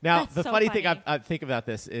say. Now, That's the so funny funny. thing I think about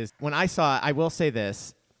this is when I saw it, I will say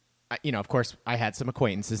this. Of course, I had some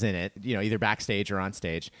acquaintances in it, either backstage or on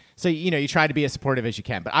stage. So, you try to be as supportive as you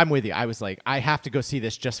can. But I'm with you. I was like, I have to go see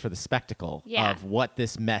this just for the spectacle of what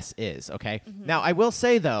this mess is, okay? Mm-hmm. Now, I will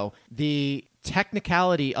say, though, the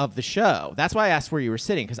technicality of the show, that's why I asked where you were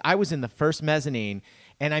sitting, because I was in the first mezzanine.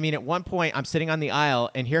 And, at one point, I'm sitting on the aisle,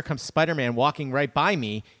 and here comes Spider-Man walking right by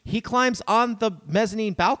me. He climbs on the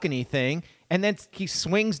mezzanine balcony thing, and then he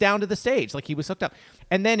swings down to the stage like he was hooked up.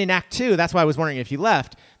 And then in Act 2, that's why I was wondering if you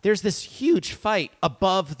left, there's this huge fight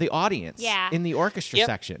above the audience in the orchestra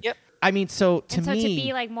section. Yep. So to me... to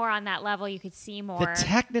be like more on that level, you could see more. The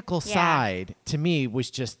technical side, to me, was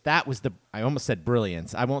just, that was I almost said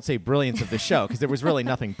brilliance. I won't say brilliance of the show, because there was really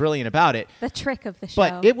nothing brilliant about it. The trick of the show.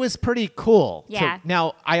 But it was pretty cool. Yeah.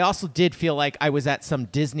 Now, I also did feel like I was at some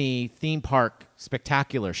Disney theme park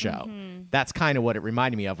spectacular show. Mm-hmm. That's kind of what it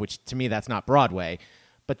reminded me of, which to me, that's not Broadway.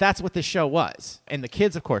 But that's what this show was. And the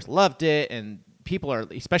kids, of course, loved it. And people are,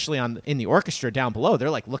 especially in the orchestra down below, they're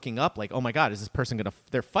like looking up like, oh my God, is this person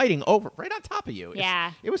they're fighting over right on top of you.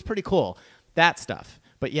 Yeah. It was pretty cool. That stuff.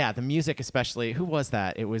 But yeah, the music especially, who was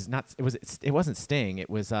that? It wasn't Sting. It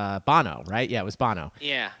was Bono, right? Yeah, it was Bono.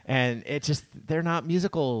 Yeah. And they're not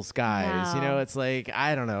musicals guys. No. It's like,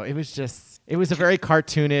 I don't know. It was a very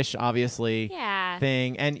cartoonish, obviously,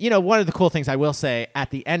 thing. And, one of the cool things I will say,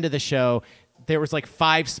 at the end of the show, there was like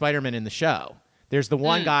 5 Spider-Men in the show. There's the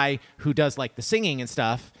one guy who does like the singing and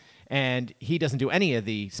stuff, And he doesn't do any of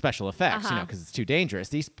the special effects, because it's too dangerous.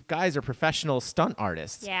 These guys are professional stunt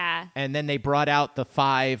artists. Yeah. And then they brought out the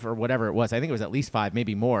 5 or whatever it was. I think it was at least 5,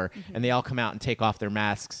 maybe more. And they all come out and take off their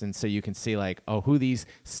masks. And so you can see like, who these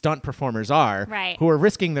stunt performers are, who are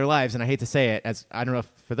risking their lives. And I hate to say it, as I don't know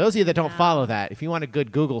if, for those of you that don't follow that, if you want a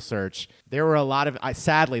good Google search, there were a lot of,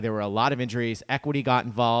 sadly, there were a lot of injuries. Equity got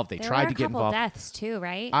involved. They tried to get involved. There were a couple deaths too,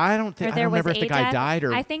 right? I don't remember if the guy died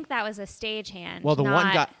or. I think that was a stagehand. Well, the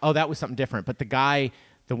one got. Oh, that was something different. But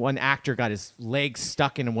the one actor got his legs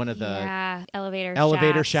stuck in one of the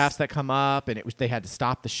elevator shafts that come up, and they had to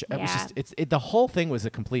stop the show. It was just the whole thing was a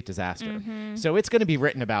complete disaster. So it's going to be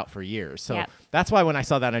written about for years. So that's why when I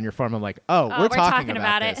saw that on your form, I'm like, we're talking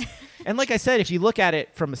about this. And like I said, if you look at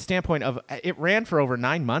it from a standpoint of it ran for over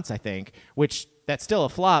 9 months, I think, which that's still a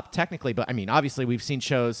flop technically. But I mean, obviously we've seen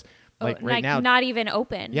shows like now, not even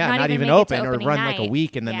open. Yeah, not even open or run like a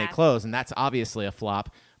week and then they close, and that's obviously a flop.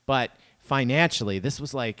 But financially, this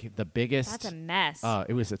was like the biggest. That's a mess. Oh,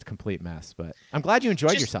 it was a complete mess. But I'm glad you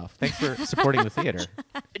enjoyed yourself. Thanks for supporting the theater.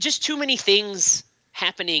 Just too many things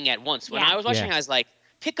happening at once. When I was watching, I was like,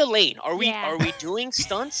 pick a lane. Are we doing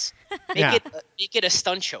stunts? Make it a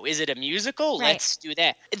stunt show. Is it a musical? Right. Let's do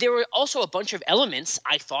that. There were also a bunch of elements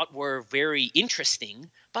I thought were very interesting,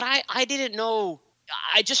 but I didn't know.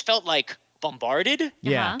 I just felt like bombarded.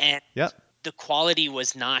 Yeah. And the quality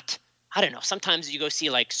was not. I don't know. Sometimes you go see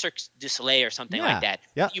like Cirque du Soleil or something like that.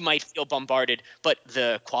 Yep. You might feel bombarded, but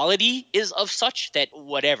the quality is of such that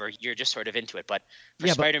whatever, you're just sort of into it. But for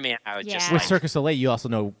Spider-Man, I would just with Cirque du Soleil, you also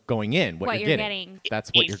know going in what you're getting.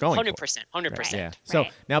 That's what you're going 100%, 100%. Right. Yeah. So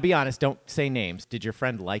now be honest. Don't say names. Did your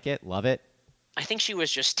friend like it? Love it? I think she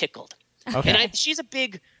was just tickled. Okay. And she's a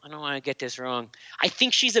big, I don't want to get this wrong. I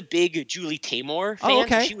think she's a big Julie Taymor fan. Oh,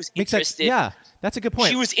 okay. So she was interested. Yeah, that's a good point.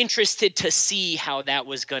 She was interested to see how that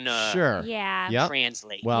was going to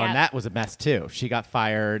translate. Well, and that was a mess too. She got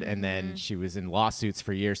fired and then she was in lawsuits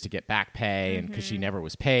for years to get back pay and because she never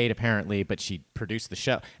was paid apparently, but she produced the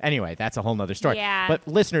show. Anyway, that's a whole nother story. Yeah. But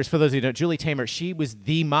listeners, for those of you who don't, Julie Taymor, she was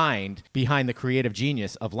the mind behind the creative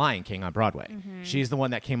genius of Lion King on Broadway. She's the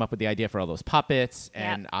one that came up with the idea for all those puppets.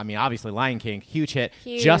 And I mean, obviously Lion King, huge hit.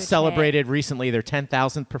 Just celebrated recently their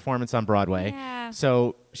 10,000th performance on Broadway. Yeah.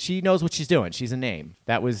 So she knows what she's doing. She's a name.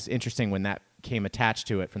 That was interesting when that came attached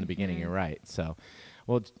to it from the beginning. You're right. So,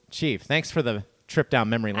 well, Cheev, thanks for the trip down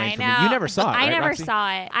memory lane. For me. You never saw it, right, I never Roxy?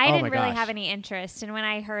 saw it. I didn't really have any interest. And when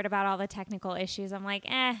I heard about all the technical issues, I'm like,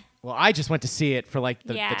 Well, I just went to see it for like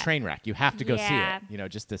the train wreck. You have to go see it,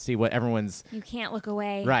 just to see what everyone's... You can't look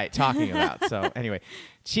away. Right, talking about. So anyway,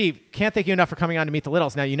 Cheev, can't thank you enough for coming on to Meet the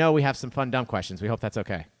Littles. Now, we have some fun, dumb questions. We hope that's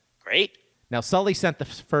okay. Great. Now, Sully sent the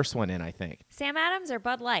first one in, I think. Sam Adams or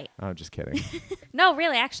Bud Light? Oh, just kidding. No,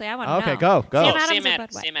 really, actually, I want to know. Okay, go.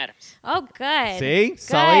 Sam Adams. Oh, good. See? Good.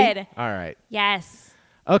 Sully? All right. Yes.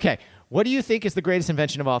 Okay, what do you think is the greatest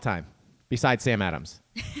invention of all time, besides Sam Adams?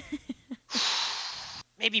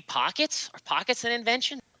 Maybe pockets? Are pockets an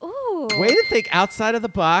invention? Ooh. Way to think outside of the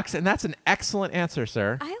box, and that's an excellent answer,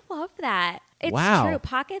 sir. I love that. It's true.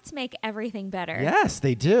 Pockets make everything better. Yes,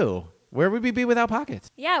 they do. Where would we be without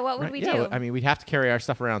pockets? Yeah, what would we do? I mean, we'd have to carry our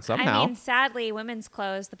stuff around somehow. I mean, sadly, women's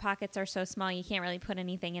clothes, the pockets are so small you can't really put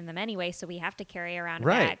anything in them anyway, so we have to carry around a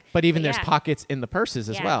bag. But even there's pockets in the purses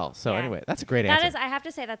as well. So anyway, that's a great answer. I have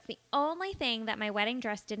to say, that's the only thing that my wedding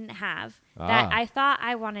dress didn't have that I thought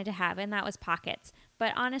I wanted to have, and that was pockets.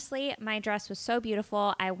 But honestly, my dress was so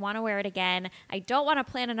beautiful. I want to wear it again. I don't want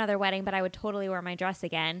to plan another wedding, but I would totally wear my dress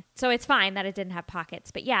again. So it's fine that it didn't have pockets.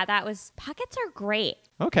 But yeah, pockets are great.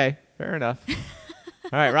 Okay, fair enough. All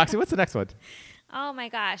right, Roxy, what's the next one? Oh my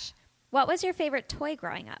gosh. What was your favorite toy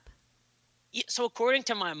growing up? Yeah, so according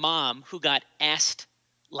to my mom, who got asked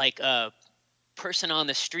like a person on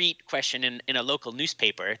the street question in a local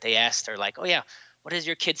newspaper, they asked her like, oh yeah, what is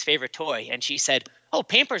your kid's favorite toy? And she said, oh,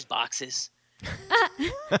 Pampers boxes.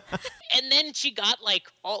 And then she got like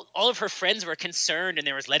all of her friends were concerned, and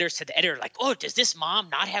there was letters to the editor like, oh, does this mom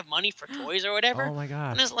not have money for toys or whatever? Oh my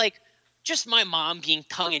god. And it's like just my mom being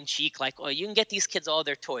tongue-in-cheek like, oh, you can get these kids all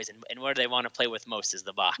their toys, and what do they want to play with most is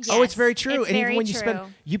the box. Yes, oh, it's very true. It's and very even when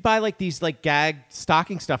true. you buy like these like gag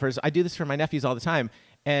stocking stuffers. I do this for my nephews all the time,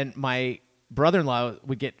 and my brother-in-law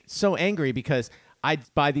would get so angry because I'd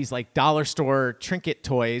buy these like dollar store trinket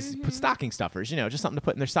toys, put stocking stuffers, just something to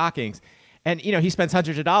put in their stockings. And, he spends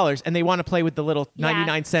hundreds of dollars, and they want to play with the little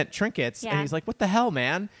 99-cent trinkets. Yeah. And he's like, what the hell,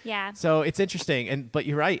 man? Yeah. So it's interesting. But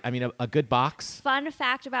you're right. I mean, a good box. Fun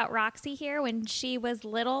fact about Roxy here, when she was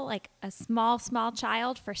little, like a small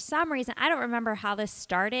child, for some reason, I don't remember how this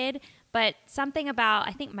started, but something about,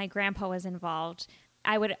 I think my grandpa was involved.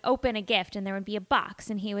 I would open a gift and there would be a box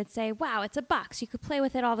and he would say, wow, it's a box. You could play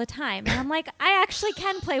with it all the time. And I'm like, I actually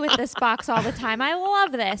can play with this box all the time. I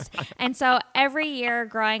love this. And so every year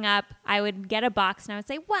growing up, I would get a box and I would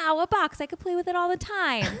say, wow, a box. I could play with it all the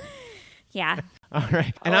time. Yeah. All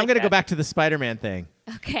right. And I'm going to go back to the Spider-Man thing.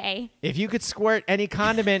 Okay. If you could squirt any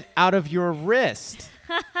condiment out of your wrist,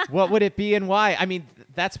 what would it be and why? I mean,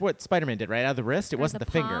 that's what Spider-Man did, right? Out of the wrist? It wasn't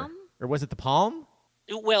the finger. Or was it the palm?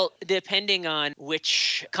 Well, depending on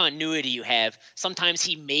which continuity you have, sometimes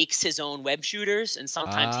he makes his own web shooters, and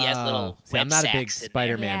sometimes he has little web I'm not a big sacks in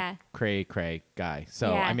Spider-Man cray guy.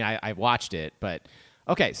 So, Yeah. I mean, I watched it, but...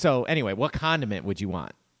 Okay, so anyway, what condiment would you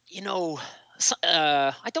want? You know,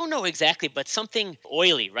 I don't know exactly, but something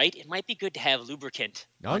oily, right? It might be good to have lubricant.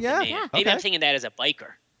 Oh, yeah? Maybe I'm thinking that as a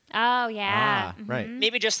biker. Oh, yeah. Right.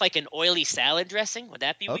 Maybe just like an oily salad dressing. Would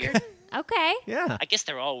that be weird? Okay. Yeah. I guess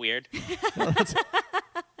they're all weird.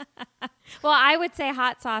 Well, I would say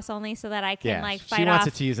hot sauce only so that I can fight she off. wants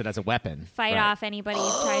it to use it as a weapon. Fight off anybody who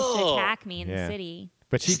tries to attack me in the Yeah. city.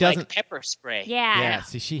 But she It's doesn't. like pepper spray. Yeah.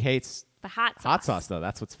 See, she hates The hot sauce. hot sauce, though.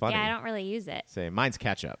 That's what's funny. Yeah, I don't really use it. Say mine's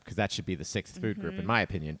ketchup because that should be the sixth food group in my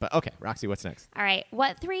opinion. But okay, Roxy, what's next? All right.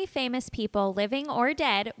 What 3 famous people, living or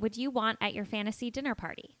dead, would you want at your fantasy dinner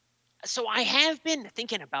party? So I have been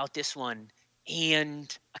thinking about this one,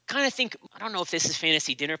 and I kind of think, I don't know if this is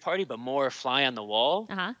fantasy dinner party, but more fly on the wall.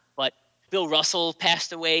 Uh-huh. But Bill Russell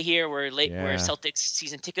passed away here. We're Yeah. Celtics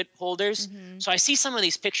season ticket holders. Mm-hmm. So I see some of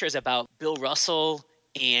these pictures about Bill Russell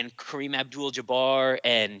and Kareem Abdul-Jabbar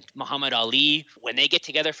and Muhammad Ali when they get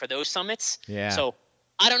together for those summits. Yeah. So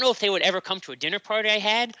I don't know if they would ever come to a dinner party I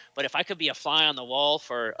had, but if I could be a fly on the wall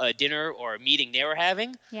for a dinner or a meeting they were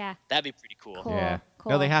having, Yeah. that'd be pretty cool. Cool. Yeah.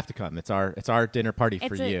 Cool. No, they have to come. It's our dinner party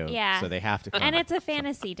for you. Yeah. So they have to come. And it's a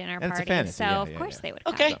fantasy dinner And it's party. a fantasy, so, yeah, of yeah, course yeah. they would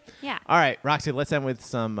come. Okay. Yeah. All right, Roxy, let's end with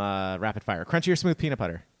some rapid fire. Crunchy or smooth peanut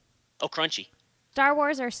butter? Oh, crunchy. Star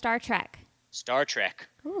Wars or Star Trek? Star Trek.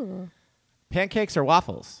 Ooh. Pancakes or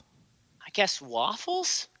waffles? I guess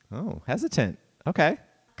waffles? Oh, hesitant. Okay.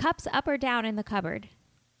 Cups up or down in the cupboard?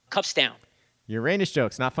 Cups down. Uranus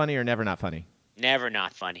jokes, not funny or never not funny? Never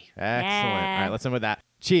not funny. Excellent. Yeah. All right, let's end with that.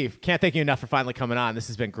 Cheev, can't thank you enough for finally coming on. This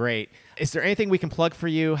has been great. Is there anything we can plug for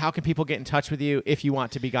you? How can people get in touch with you if you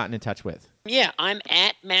want to be gotten in touch with? Yeah, I'm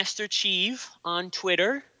at Master Cheev on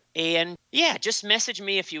Twitter. And yeah, just message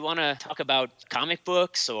me if you want to talk about comic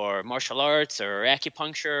books or martial arts or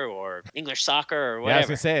acupuncture or English soccer or whatever. Yeah, I was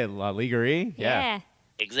going to say, La Ligerie. Yeah.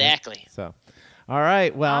 Exactly. So, all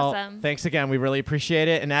right. Well, Awesome. Thanks again. We really appreciate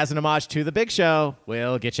it. And as an homage to the big show,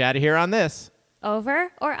 we'll get you out of here on this.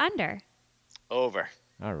 Over or under? Over.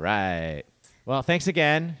 All right. Well, thanks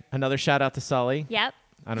again. Another shout out to Sully. Yep.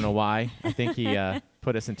 I don't know why. I think he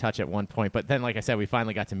put us in touch at one point. But then, like I said, we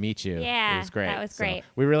finally got to meet you. Yeah, It was great. that was great.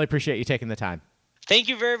 We really appreciate you taking the time. Thank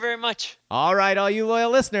you very, very much. All right, all you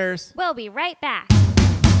loyal listeners. We'll be right back.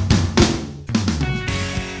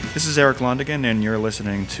 This is Eric Londigan, and you're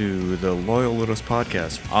listening to the Loyal Littles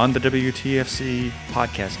Podcast on the WTFC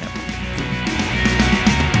Podcast Network.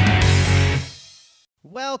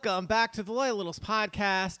 Welcome back to the Loyal Littles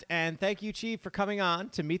Podcast. And thank you, Cheev, for coming on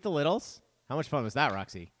to meet the Littles. How much fun was that,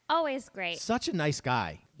 Roxy? Always great. Such a nice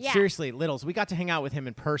guy. Yeah. Seriously, Littles, we got to hang out with him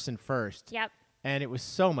in person first. Yep. And it was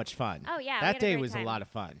so much fun. Oh, yeah, we That had a day great was time. a lot of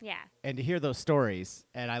fun. Yeah. And to hear those stories,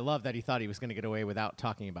 and I love that he thought he was going to get away without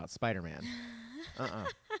talking about Spider-Man.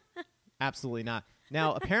 Absolutely not.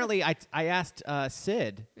 Now, apparently, I asked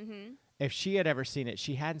Sid if she had ever seen it.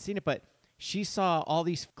 She hadn't seen it, but she saw all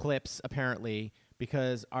these clips, apparently,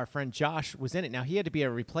 because our friend Josh was in it. Now, he had to be a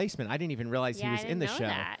replacement. I didn't even realize he Yeah, was I in the didn't show. know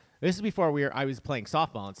that. This is before I was playing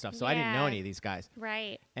softball and stuff, so I didn't know Yeah. any of these guys.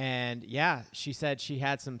 Right. And yeah, she said she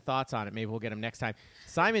had some thoughts on it. Maybe we'll get them next time.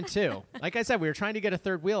 Simon, too. Like I said, we were trying to get a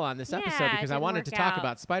third wheel on this Yeah, episode it because I didn't wanted work to talk out.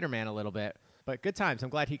 about Spider-Man a little bit. But good times. I'm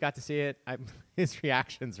glad he got to see it. His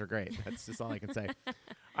reactions are great. That's just all I can say. All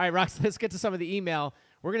right, Rox, let's get to some of the email.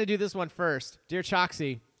 We're going to do this one first. Dear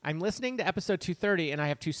Choxy, I'm listening to episode 230, and I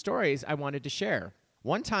have 2 stories I wanted to share.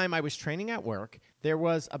 One time I was training at work. There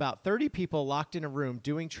was about 30 people locked in a room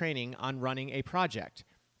doing training on running a project.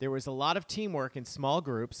 There was a lot of teamwork in small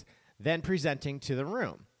groups, then presenting to the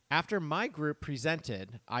room. After my group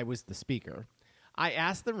presented, I was the speaker. I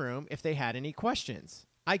asked the room if they had any questions.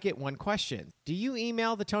 I get one question. Do you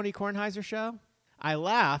email the Tony Kornheiser show? I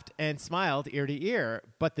laughed and smiled ear to ear,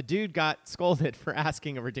 but the dude got scolded for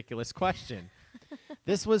asking a ridiculous question.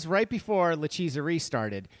 This was right before La Cheeserie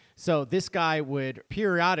started, so this guy would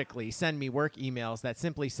periodically send me work emails that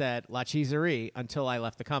simply said La Cheeserie until I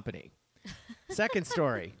left the company. Second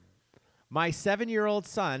story. My 7-year-old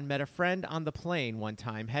son met a friend on the plane one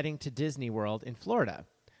time heading to Disney World in Florida.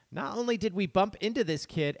 Not only did we bump into this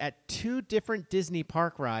kid at 2 different Disney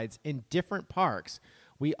park rides in different parks,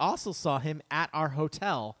 we also saw him at our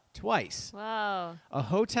hotel twice. Whoa. A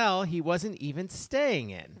hotel he wasn't even staying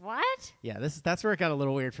in. What? Yeah, that's where it got a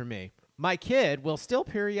little weird for me. My kid will still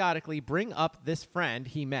periodically bring up this friend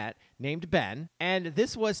he met named Ben, and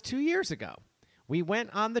this was 2 years ago. We went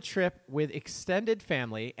on the trip with extended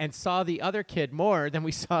family and saw the other kid more than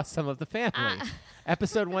we saw some of the family.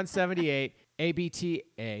 Episode 178,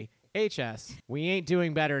 ABTAHS. We ain't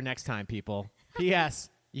doing better next time, people. P.S.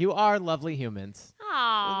 You are lovely humans.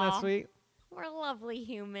 Aww. Isn't that sweet? We're lovely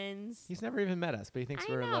humans. He's never even met us, but he thinks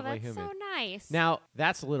we're a lovely human. That's so nice. Now,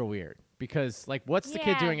 that's a little weird because, like, what's the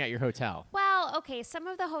kid doing at your hotel? Well, okay, some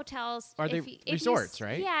of the hotels... Are they resorts,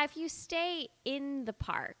 right? Yeah, if you stay in the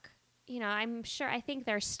park, I think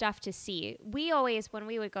there's stuff to see. We always, when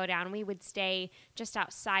we would go down, we would stay just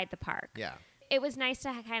outside the park. Yeah. It was nice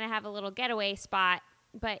to kind of have a little getaway spot.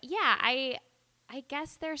 But, yeah, I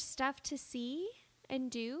guess there's stuff to see and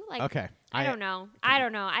do. Like, okay. I don't know.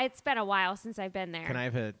 It's been a while since I've been there. Can I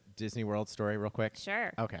have a Disney World story real quick?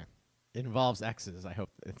 Sure. Okay. It involves exes. I hope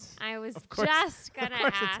it's... I was just going to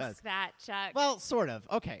ask that, Chuck. Well, sort of.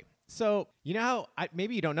 Okay. So, you know how...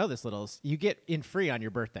 maybe you don't know this, Littles. You get in free on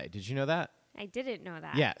your birthday. Did you know that? I didn't know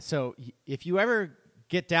that. Yeah. So, if you ever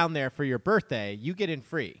get down there for your birthday, you get in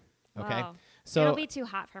free. Okay? Whoa. So it'll be too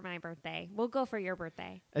hot for my birthday. We'll go for your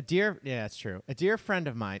birthday. Yeah, that's true. A dear friend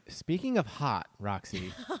of mine, speaking of hot,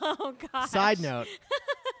 Roxy. Oh, gosh. Side note,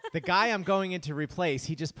 the guy I'm going in to replace,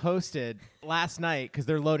 he just posted last night, because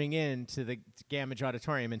they're loading into the Gamage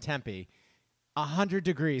Auditorium in Tempe, 100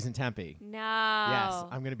 degrees in Tempe. No. Yes,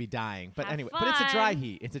 I'm going to be dying. But Have anyway, fun. but it's a dry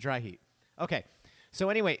heat. It's a dry heat. Okay. So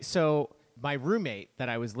anyway, my roommate that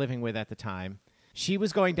I was living with at the time, she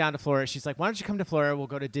was going down to Florida. She's like, why don't you come to Florida? We'll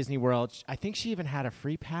go to Disney World. I think she even had a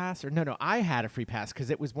free pass. No, I had a free pass because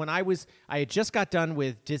it was when I had just got done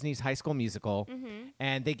with Disney's High School Musical,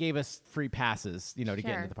 and they gave us free passes, to get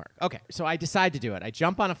into the park. Okay, so I decide to do it. I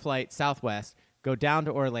jump on a flight, Southwest, go down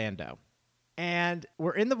to Orlando. And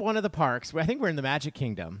we're in one of the parks. I think we're in the Magic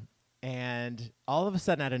Kingdom. And all of a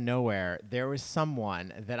sudden, out of nowhere, there was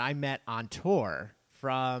someone that I met on tour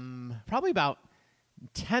from probably about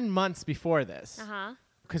 10 months before this.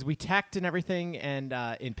 Because we teched and everything and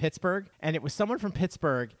in Pittsburgh. And it was someone from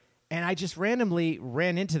Pittsburgh. And I just randomly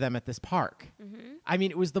ran into them at this park. I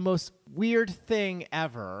mean, it was the most weird thing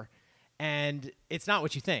ever. And it's not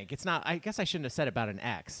what you think. It's not. I guess I shouldn't have said about an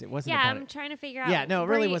ex. It wasn't about I'm trying to figure out. Yeah, no, it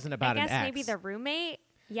really wasn't about an ex. I guess maybe the roommate.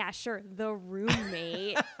 Yeah, sure. The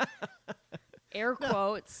roommate. Air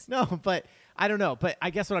quotes. No, but I don't know. But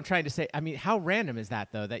I guess what I'm trying to say, I mean, how random is that,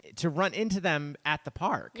 though, that to run into them at the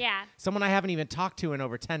park? Yeah. Someone I haven't even talked to in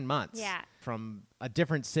over 10 months. Yeah. From a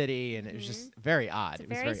different city, and it was just very odd. It's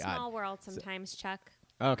a very small world sometimes, Chuck.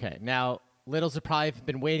 Okay. Now, Littles have probably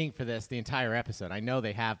been waiting for this the entire episode. I know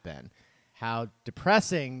they have been. How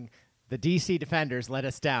depressing the DC Defenders let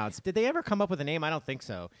us down. Did they ever come up with a name? I don't think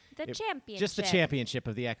so. The championship. Just the championship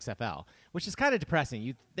of the XFL, which is kind of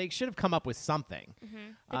depressing. They should have come up with something.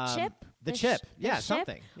 The chip? The chip. The ship?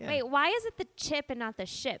 Something. Yeah. Wait, why is it the chip and not the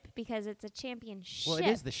ship? Because it's a championship. Well, it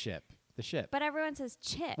is the ship. The ship. But everyone says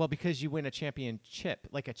chip. Well, because you win a championship.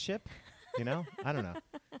 Like a chip, I don't know.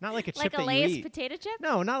 Not like a chip like that a Lay's you eat. potato chip?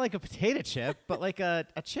 No, not like a potato chip, but like a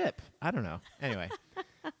chip. I don't know. Anyway,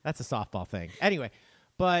 that's a softball thing. Anyway.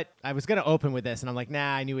 But I was going to open with this, and I'm like,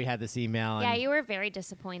 nah, I knew we had this email. Yeah, you were very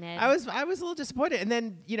disappointed. I was a little disappointed. And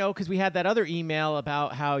then, because we had that other email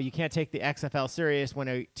about how you can't take the XFL serious when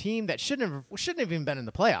a team that shouldn't have even been in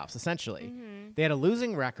the playoffs, essentially. They had a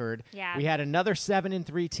losing record. Yeah. We had another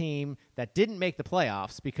 7-3 team that didn't make the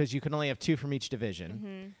playoffs because you can only have 2 from each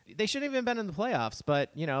division. They shouldn't have even been in the playoffs,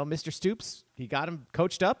 but, Mr. Stoops, he got them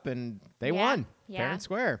coached up, and they won fair and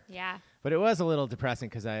square. Yeah. But it was a little depressing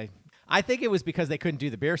because I think it was because they couldn't do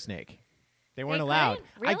the beer snake. They weren't allowed.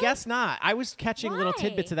 Really? I guess not. I was catching little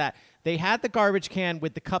tidbits of that. They had the garbage can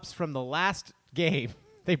with the cups from the last game.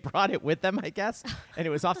 They brought it with them, I guess, and it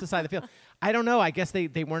was off the side of the field. I don't know. I guess they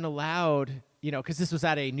weren't allowed, because this was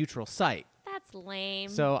at a neutral site. That's lame.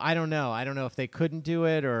 So I don't know. I don't know if they couldn't do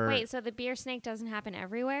it or... Wait, so the beer snake doesn't happen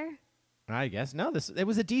everywhere? I guess. No, it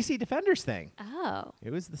was a DC Defenders thing. Oh.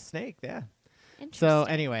 It was the snake, yeah. Interesting. So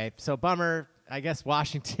anyway, bummer. I guess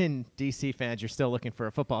Washington, D.C. fans, you're still looking for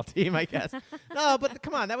a football team, I guess. No, but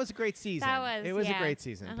come on. That was a great season. It was a great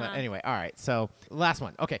season. But anyway, all right. So last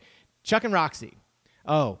one. Okay. Chuck and Roxy.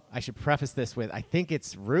 Oh, I should preface this with, I think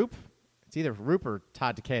it's Roop. It's either Roop or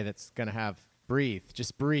Todd Decay that's going to have breathe.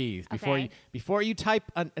 Just breathe. Before you type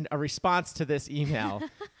a response to this email,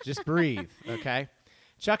 just breathe, okay?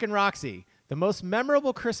 Chuck and Roxy. The most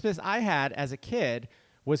memorable Christmas I had as a kid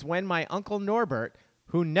was when my Uncle Norbert,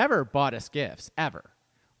 who never bought us gifts, ever,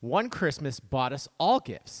 one Christmas bought us all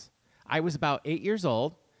gifts. I was about 8 years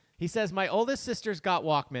old. He says, my oldest sister's got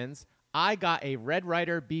Walkmans. I got a Red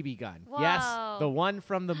Ryder BB gun. Whoa. Yes, the one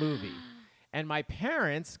from the movie. And my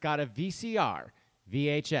parents got a VCR,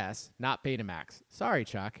 VHS, not Betamax. Sorry,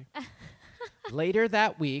 Chuck. Later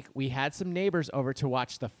that week, we had some neighbors over to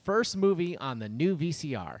watch the first movie on the new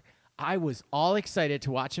VCR. I was all excited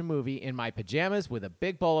to watch a movie in my pajamas with a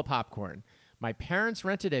big bowl of popcorn. My parents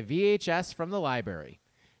rented a VHS from the library.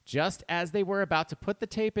 Just as they were about to put the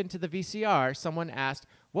tape into the VCR, someone asked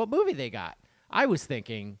what movie they got. I was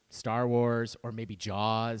thinking Star Wars or maybe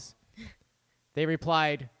Jaws. They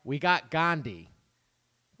replied, we got Gandhi.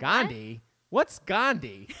 Gandhi? What's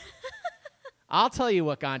Gandhi? I'll tell you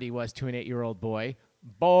what Gandhi was to an 8-year-old boy.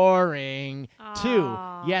 Boring.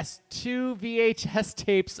 Aww. Two VHS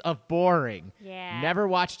tapes of Boring. Yeah. Never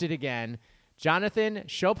watched it again. Jonathan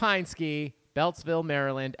Chopinski, Beltsville,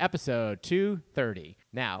 Maryland, episode 230.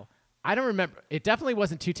 Now, I don't remember. It definitely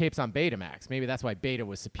wasn't 2 tapes on Betamax. Maybe that's why Beta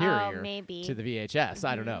was superior to the VHS. Mm-hmm.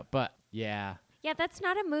 I don't know. But, yeah. Yeah, that's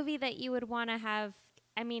not a movie that you would want to have.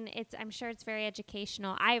 I mean, I'm sure it's very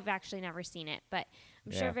educational. I've actually never seen it, but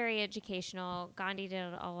I'm sure very educational. Gandhi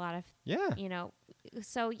did a lot of,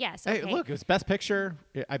 so yes. Okay. Hey, look, it was Best Picture.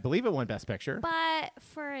 I believe it won Best Picture. But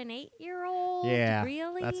for an 8-year-old,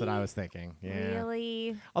 really? That's what I was thinking. Yeah.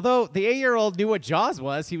 Really? Although the 8-year-old knew what Jaws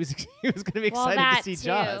was, he was going to be excited to see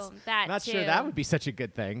Jaws. Not sure that would be such a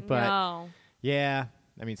good thing, but yeah.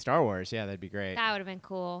 I mean, Star Wars, that'd be great. That would have been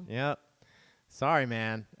cool. Yep. Sorry,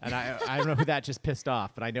 man. And I don't know who that just pissed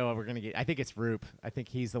off, but I know we're going to get. I think it's Roop. I think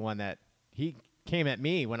he's the one that he came at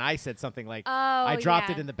me when I said something like I dropped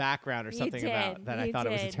it in the background or something about that. I thought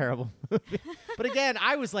it was a terrible movie. But again,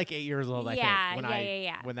 I was like 8 years old. I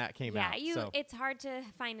think when that came out. It's hard to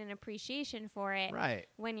find an appreciation for it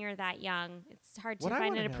when you're that young. It's hard to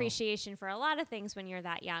find an appreciation for a lot of things when you're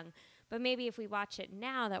that young. But maybe if we watch it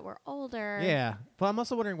now that we're older. Yeah. But I'm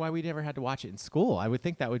also wondering why we never had to watch it in school. I would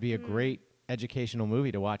think that would be a great educational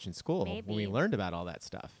movie to watch in school when we learned about all that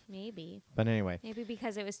stuff. Maybe. But anyway. Maybe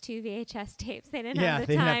because it was 2 VHS tapes. They didn't Yeah, have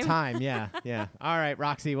the time. they didn't have time. Yeah. All right,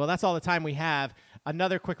 Roxy. Well, that's all the time we have.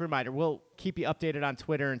 Another quick reminder. We'll keep you updated on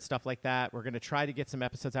Twitter and stuff like that. We're going to try to get some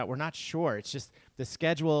episodes out. We're not sure. It's just the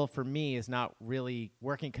schedule for me is not really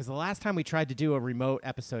working because the last time we tried to do a remote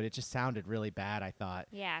episode, it just sounded really bad, I thought.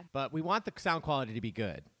 Yeah. But we want the sound quality to be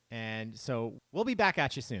good. And so we'll be back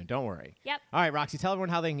at you soon. Don't worry. Yep. All right, Roxy, tell everyone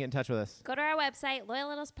how they can get in touch with us. Go to our website,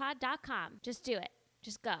 loyallittlespod.com. Just do it.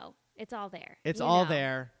 Just go. It's all there. It's all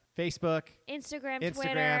there. Facebook,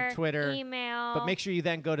 Instagram, Twitter, email. But make sure you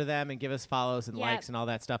then go to them and give us follows and likes and all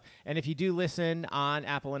that stuff. And if you do listen on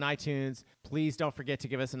Apple and iTunes, please don't forget to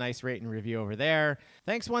give us a nice rate and review over there.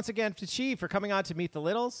 Thanks once again to Cheev for coming on to Meet the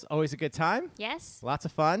Littles. Always a good time. Yes. Lots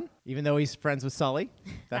of fun, even though he's friends with Sully.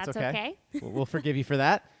 That's okay. We'll forgive you for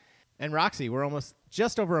that. And Roxy, we're almost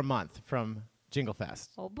just over a month from Jingle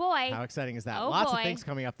Fest. Oh, boy. How exciting is that? Lots of things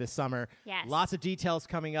coming up this summer. Yes. Lots of details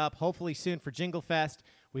coming up, hopefully soon for Jingle Fest.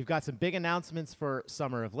 We've got some big announcements for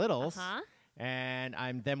Summer of Littles.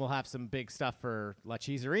 And then we'll have some big stuff for La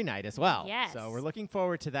Cheeserie Night as well. Yes. So we're looking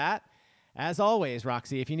forward to that. As always,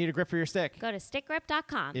 Roxy, if you need a grip for your stick, go to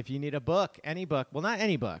stickgrip.com. If you need a book, any book, well, not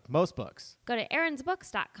any book, most books, go to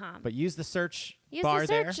aaronsbooks.com. But use the search bar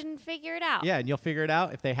there. Use the search and figure it out. Yeah, and you'll figure it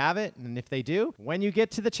out if they have it. And if they do, when you get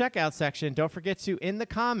to the checkout section, don't forget to, in the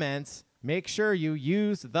comments, make sure you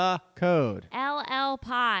use the code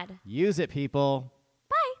LLPod. Use it, people.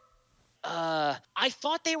 I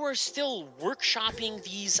thought they were still workshopping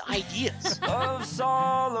these ideas. Love's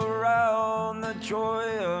all around, the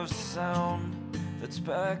joy of sound that's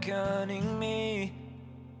beckoning me.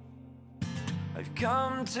 I've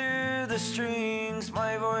come to the strings,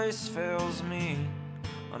 my voice fails me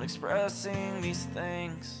on expressing these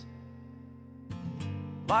things.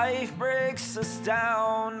 Life breaks us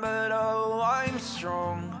down, but oh, I'm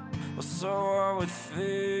strong, or so I would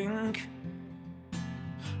think.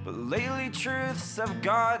 But lately truths have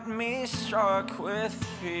got me struck with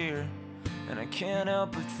fear, and I can't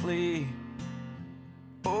help but flee.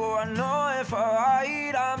 Oh, I know if I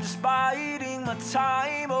hide, I'm just biding my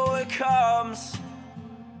time. Oh, it comes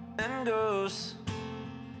and goes.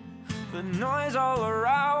 The noise all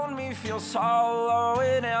around me feels hollow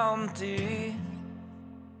and empty.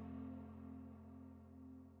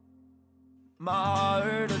 My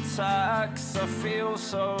heart attacks, I feel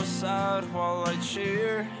so sad while I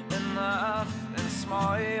cheer and laugh and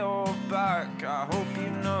smile back. I hope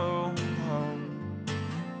you know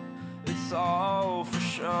it's all for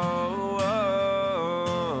show.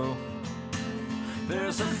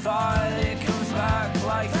 There's a thought, it comes back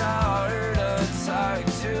like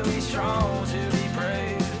to be strong, to be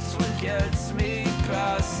brave. It's what gets me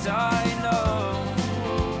past. I know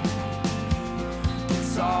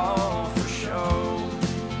it's all for show.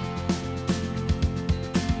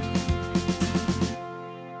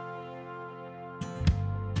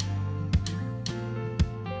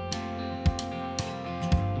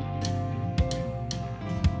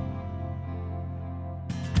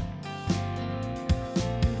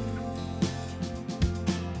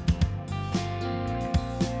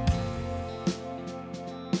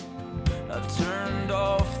 I've turned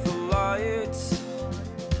off the lights.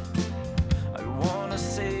 I wanna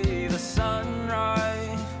see the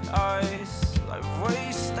sunrise. I've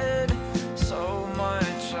wasted so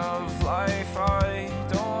much of life. I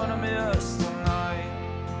don't wanna miss tonight.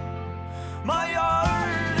 My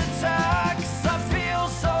heart attacks. I feel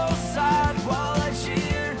so sad while I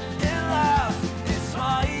cheer and laugh. It's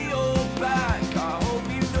my old back. I hope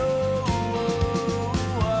you know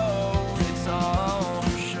it's all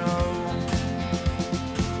for show.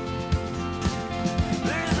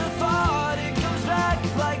 There's a thought, it comes back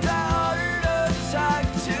like that heart attack.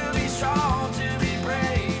 To be strong, to be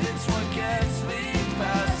brave, it's what gets me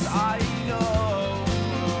past. I know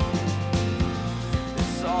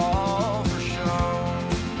it's all for show.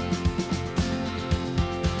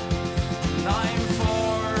 And I'm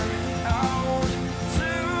far out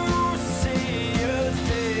to see a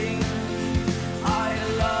thing. I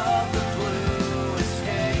love the blue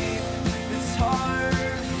escape. It's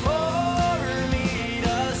hard for me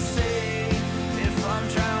to see if I'm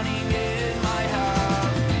drowning in my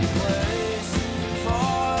happy place.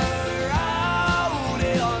 Far out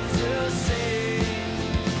onto sea.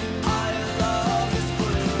 I love this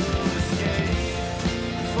blue escape.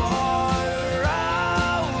 Far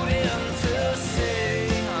out into sea.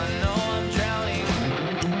 I know I'm drowning.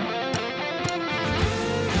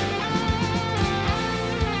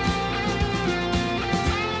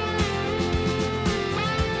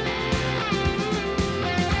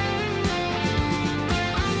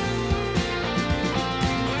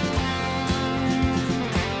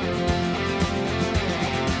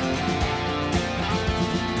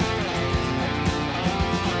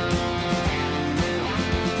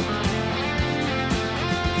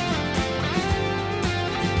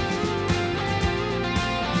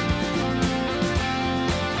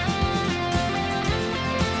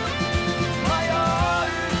 My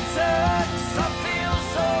heart attacks. I feel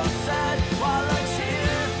so sad while I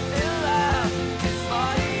cheer and laugh. It's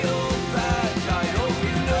my old back. I hope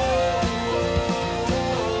you know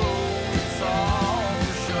it's all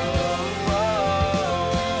for show.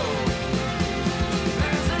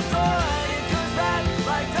 There's a thought, it comes back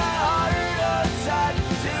like that heart attack.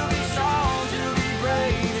 To be strong, to be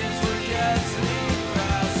brave, it's what gets me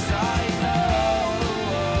past. I know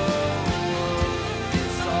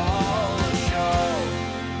it's all a show.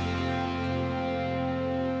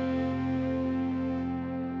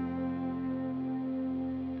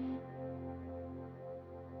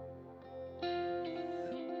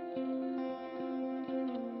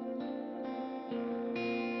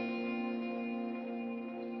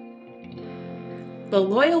 The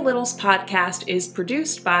Loyal Littles podcast is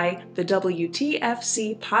produced by the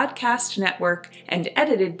WTFC Podcast Network and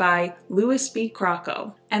edited by Louis B.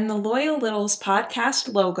 Crocco. And the Loyal Littles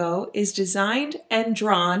podcast logo is designed and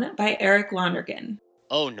drawn by Eric Lonergan.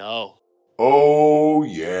 Oh no. Oh,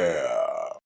 yeah.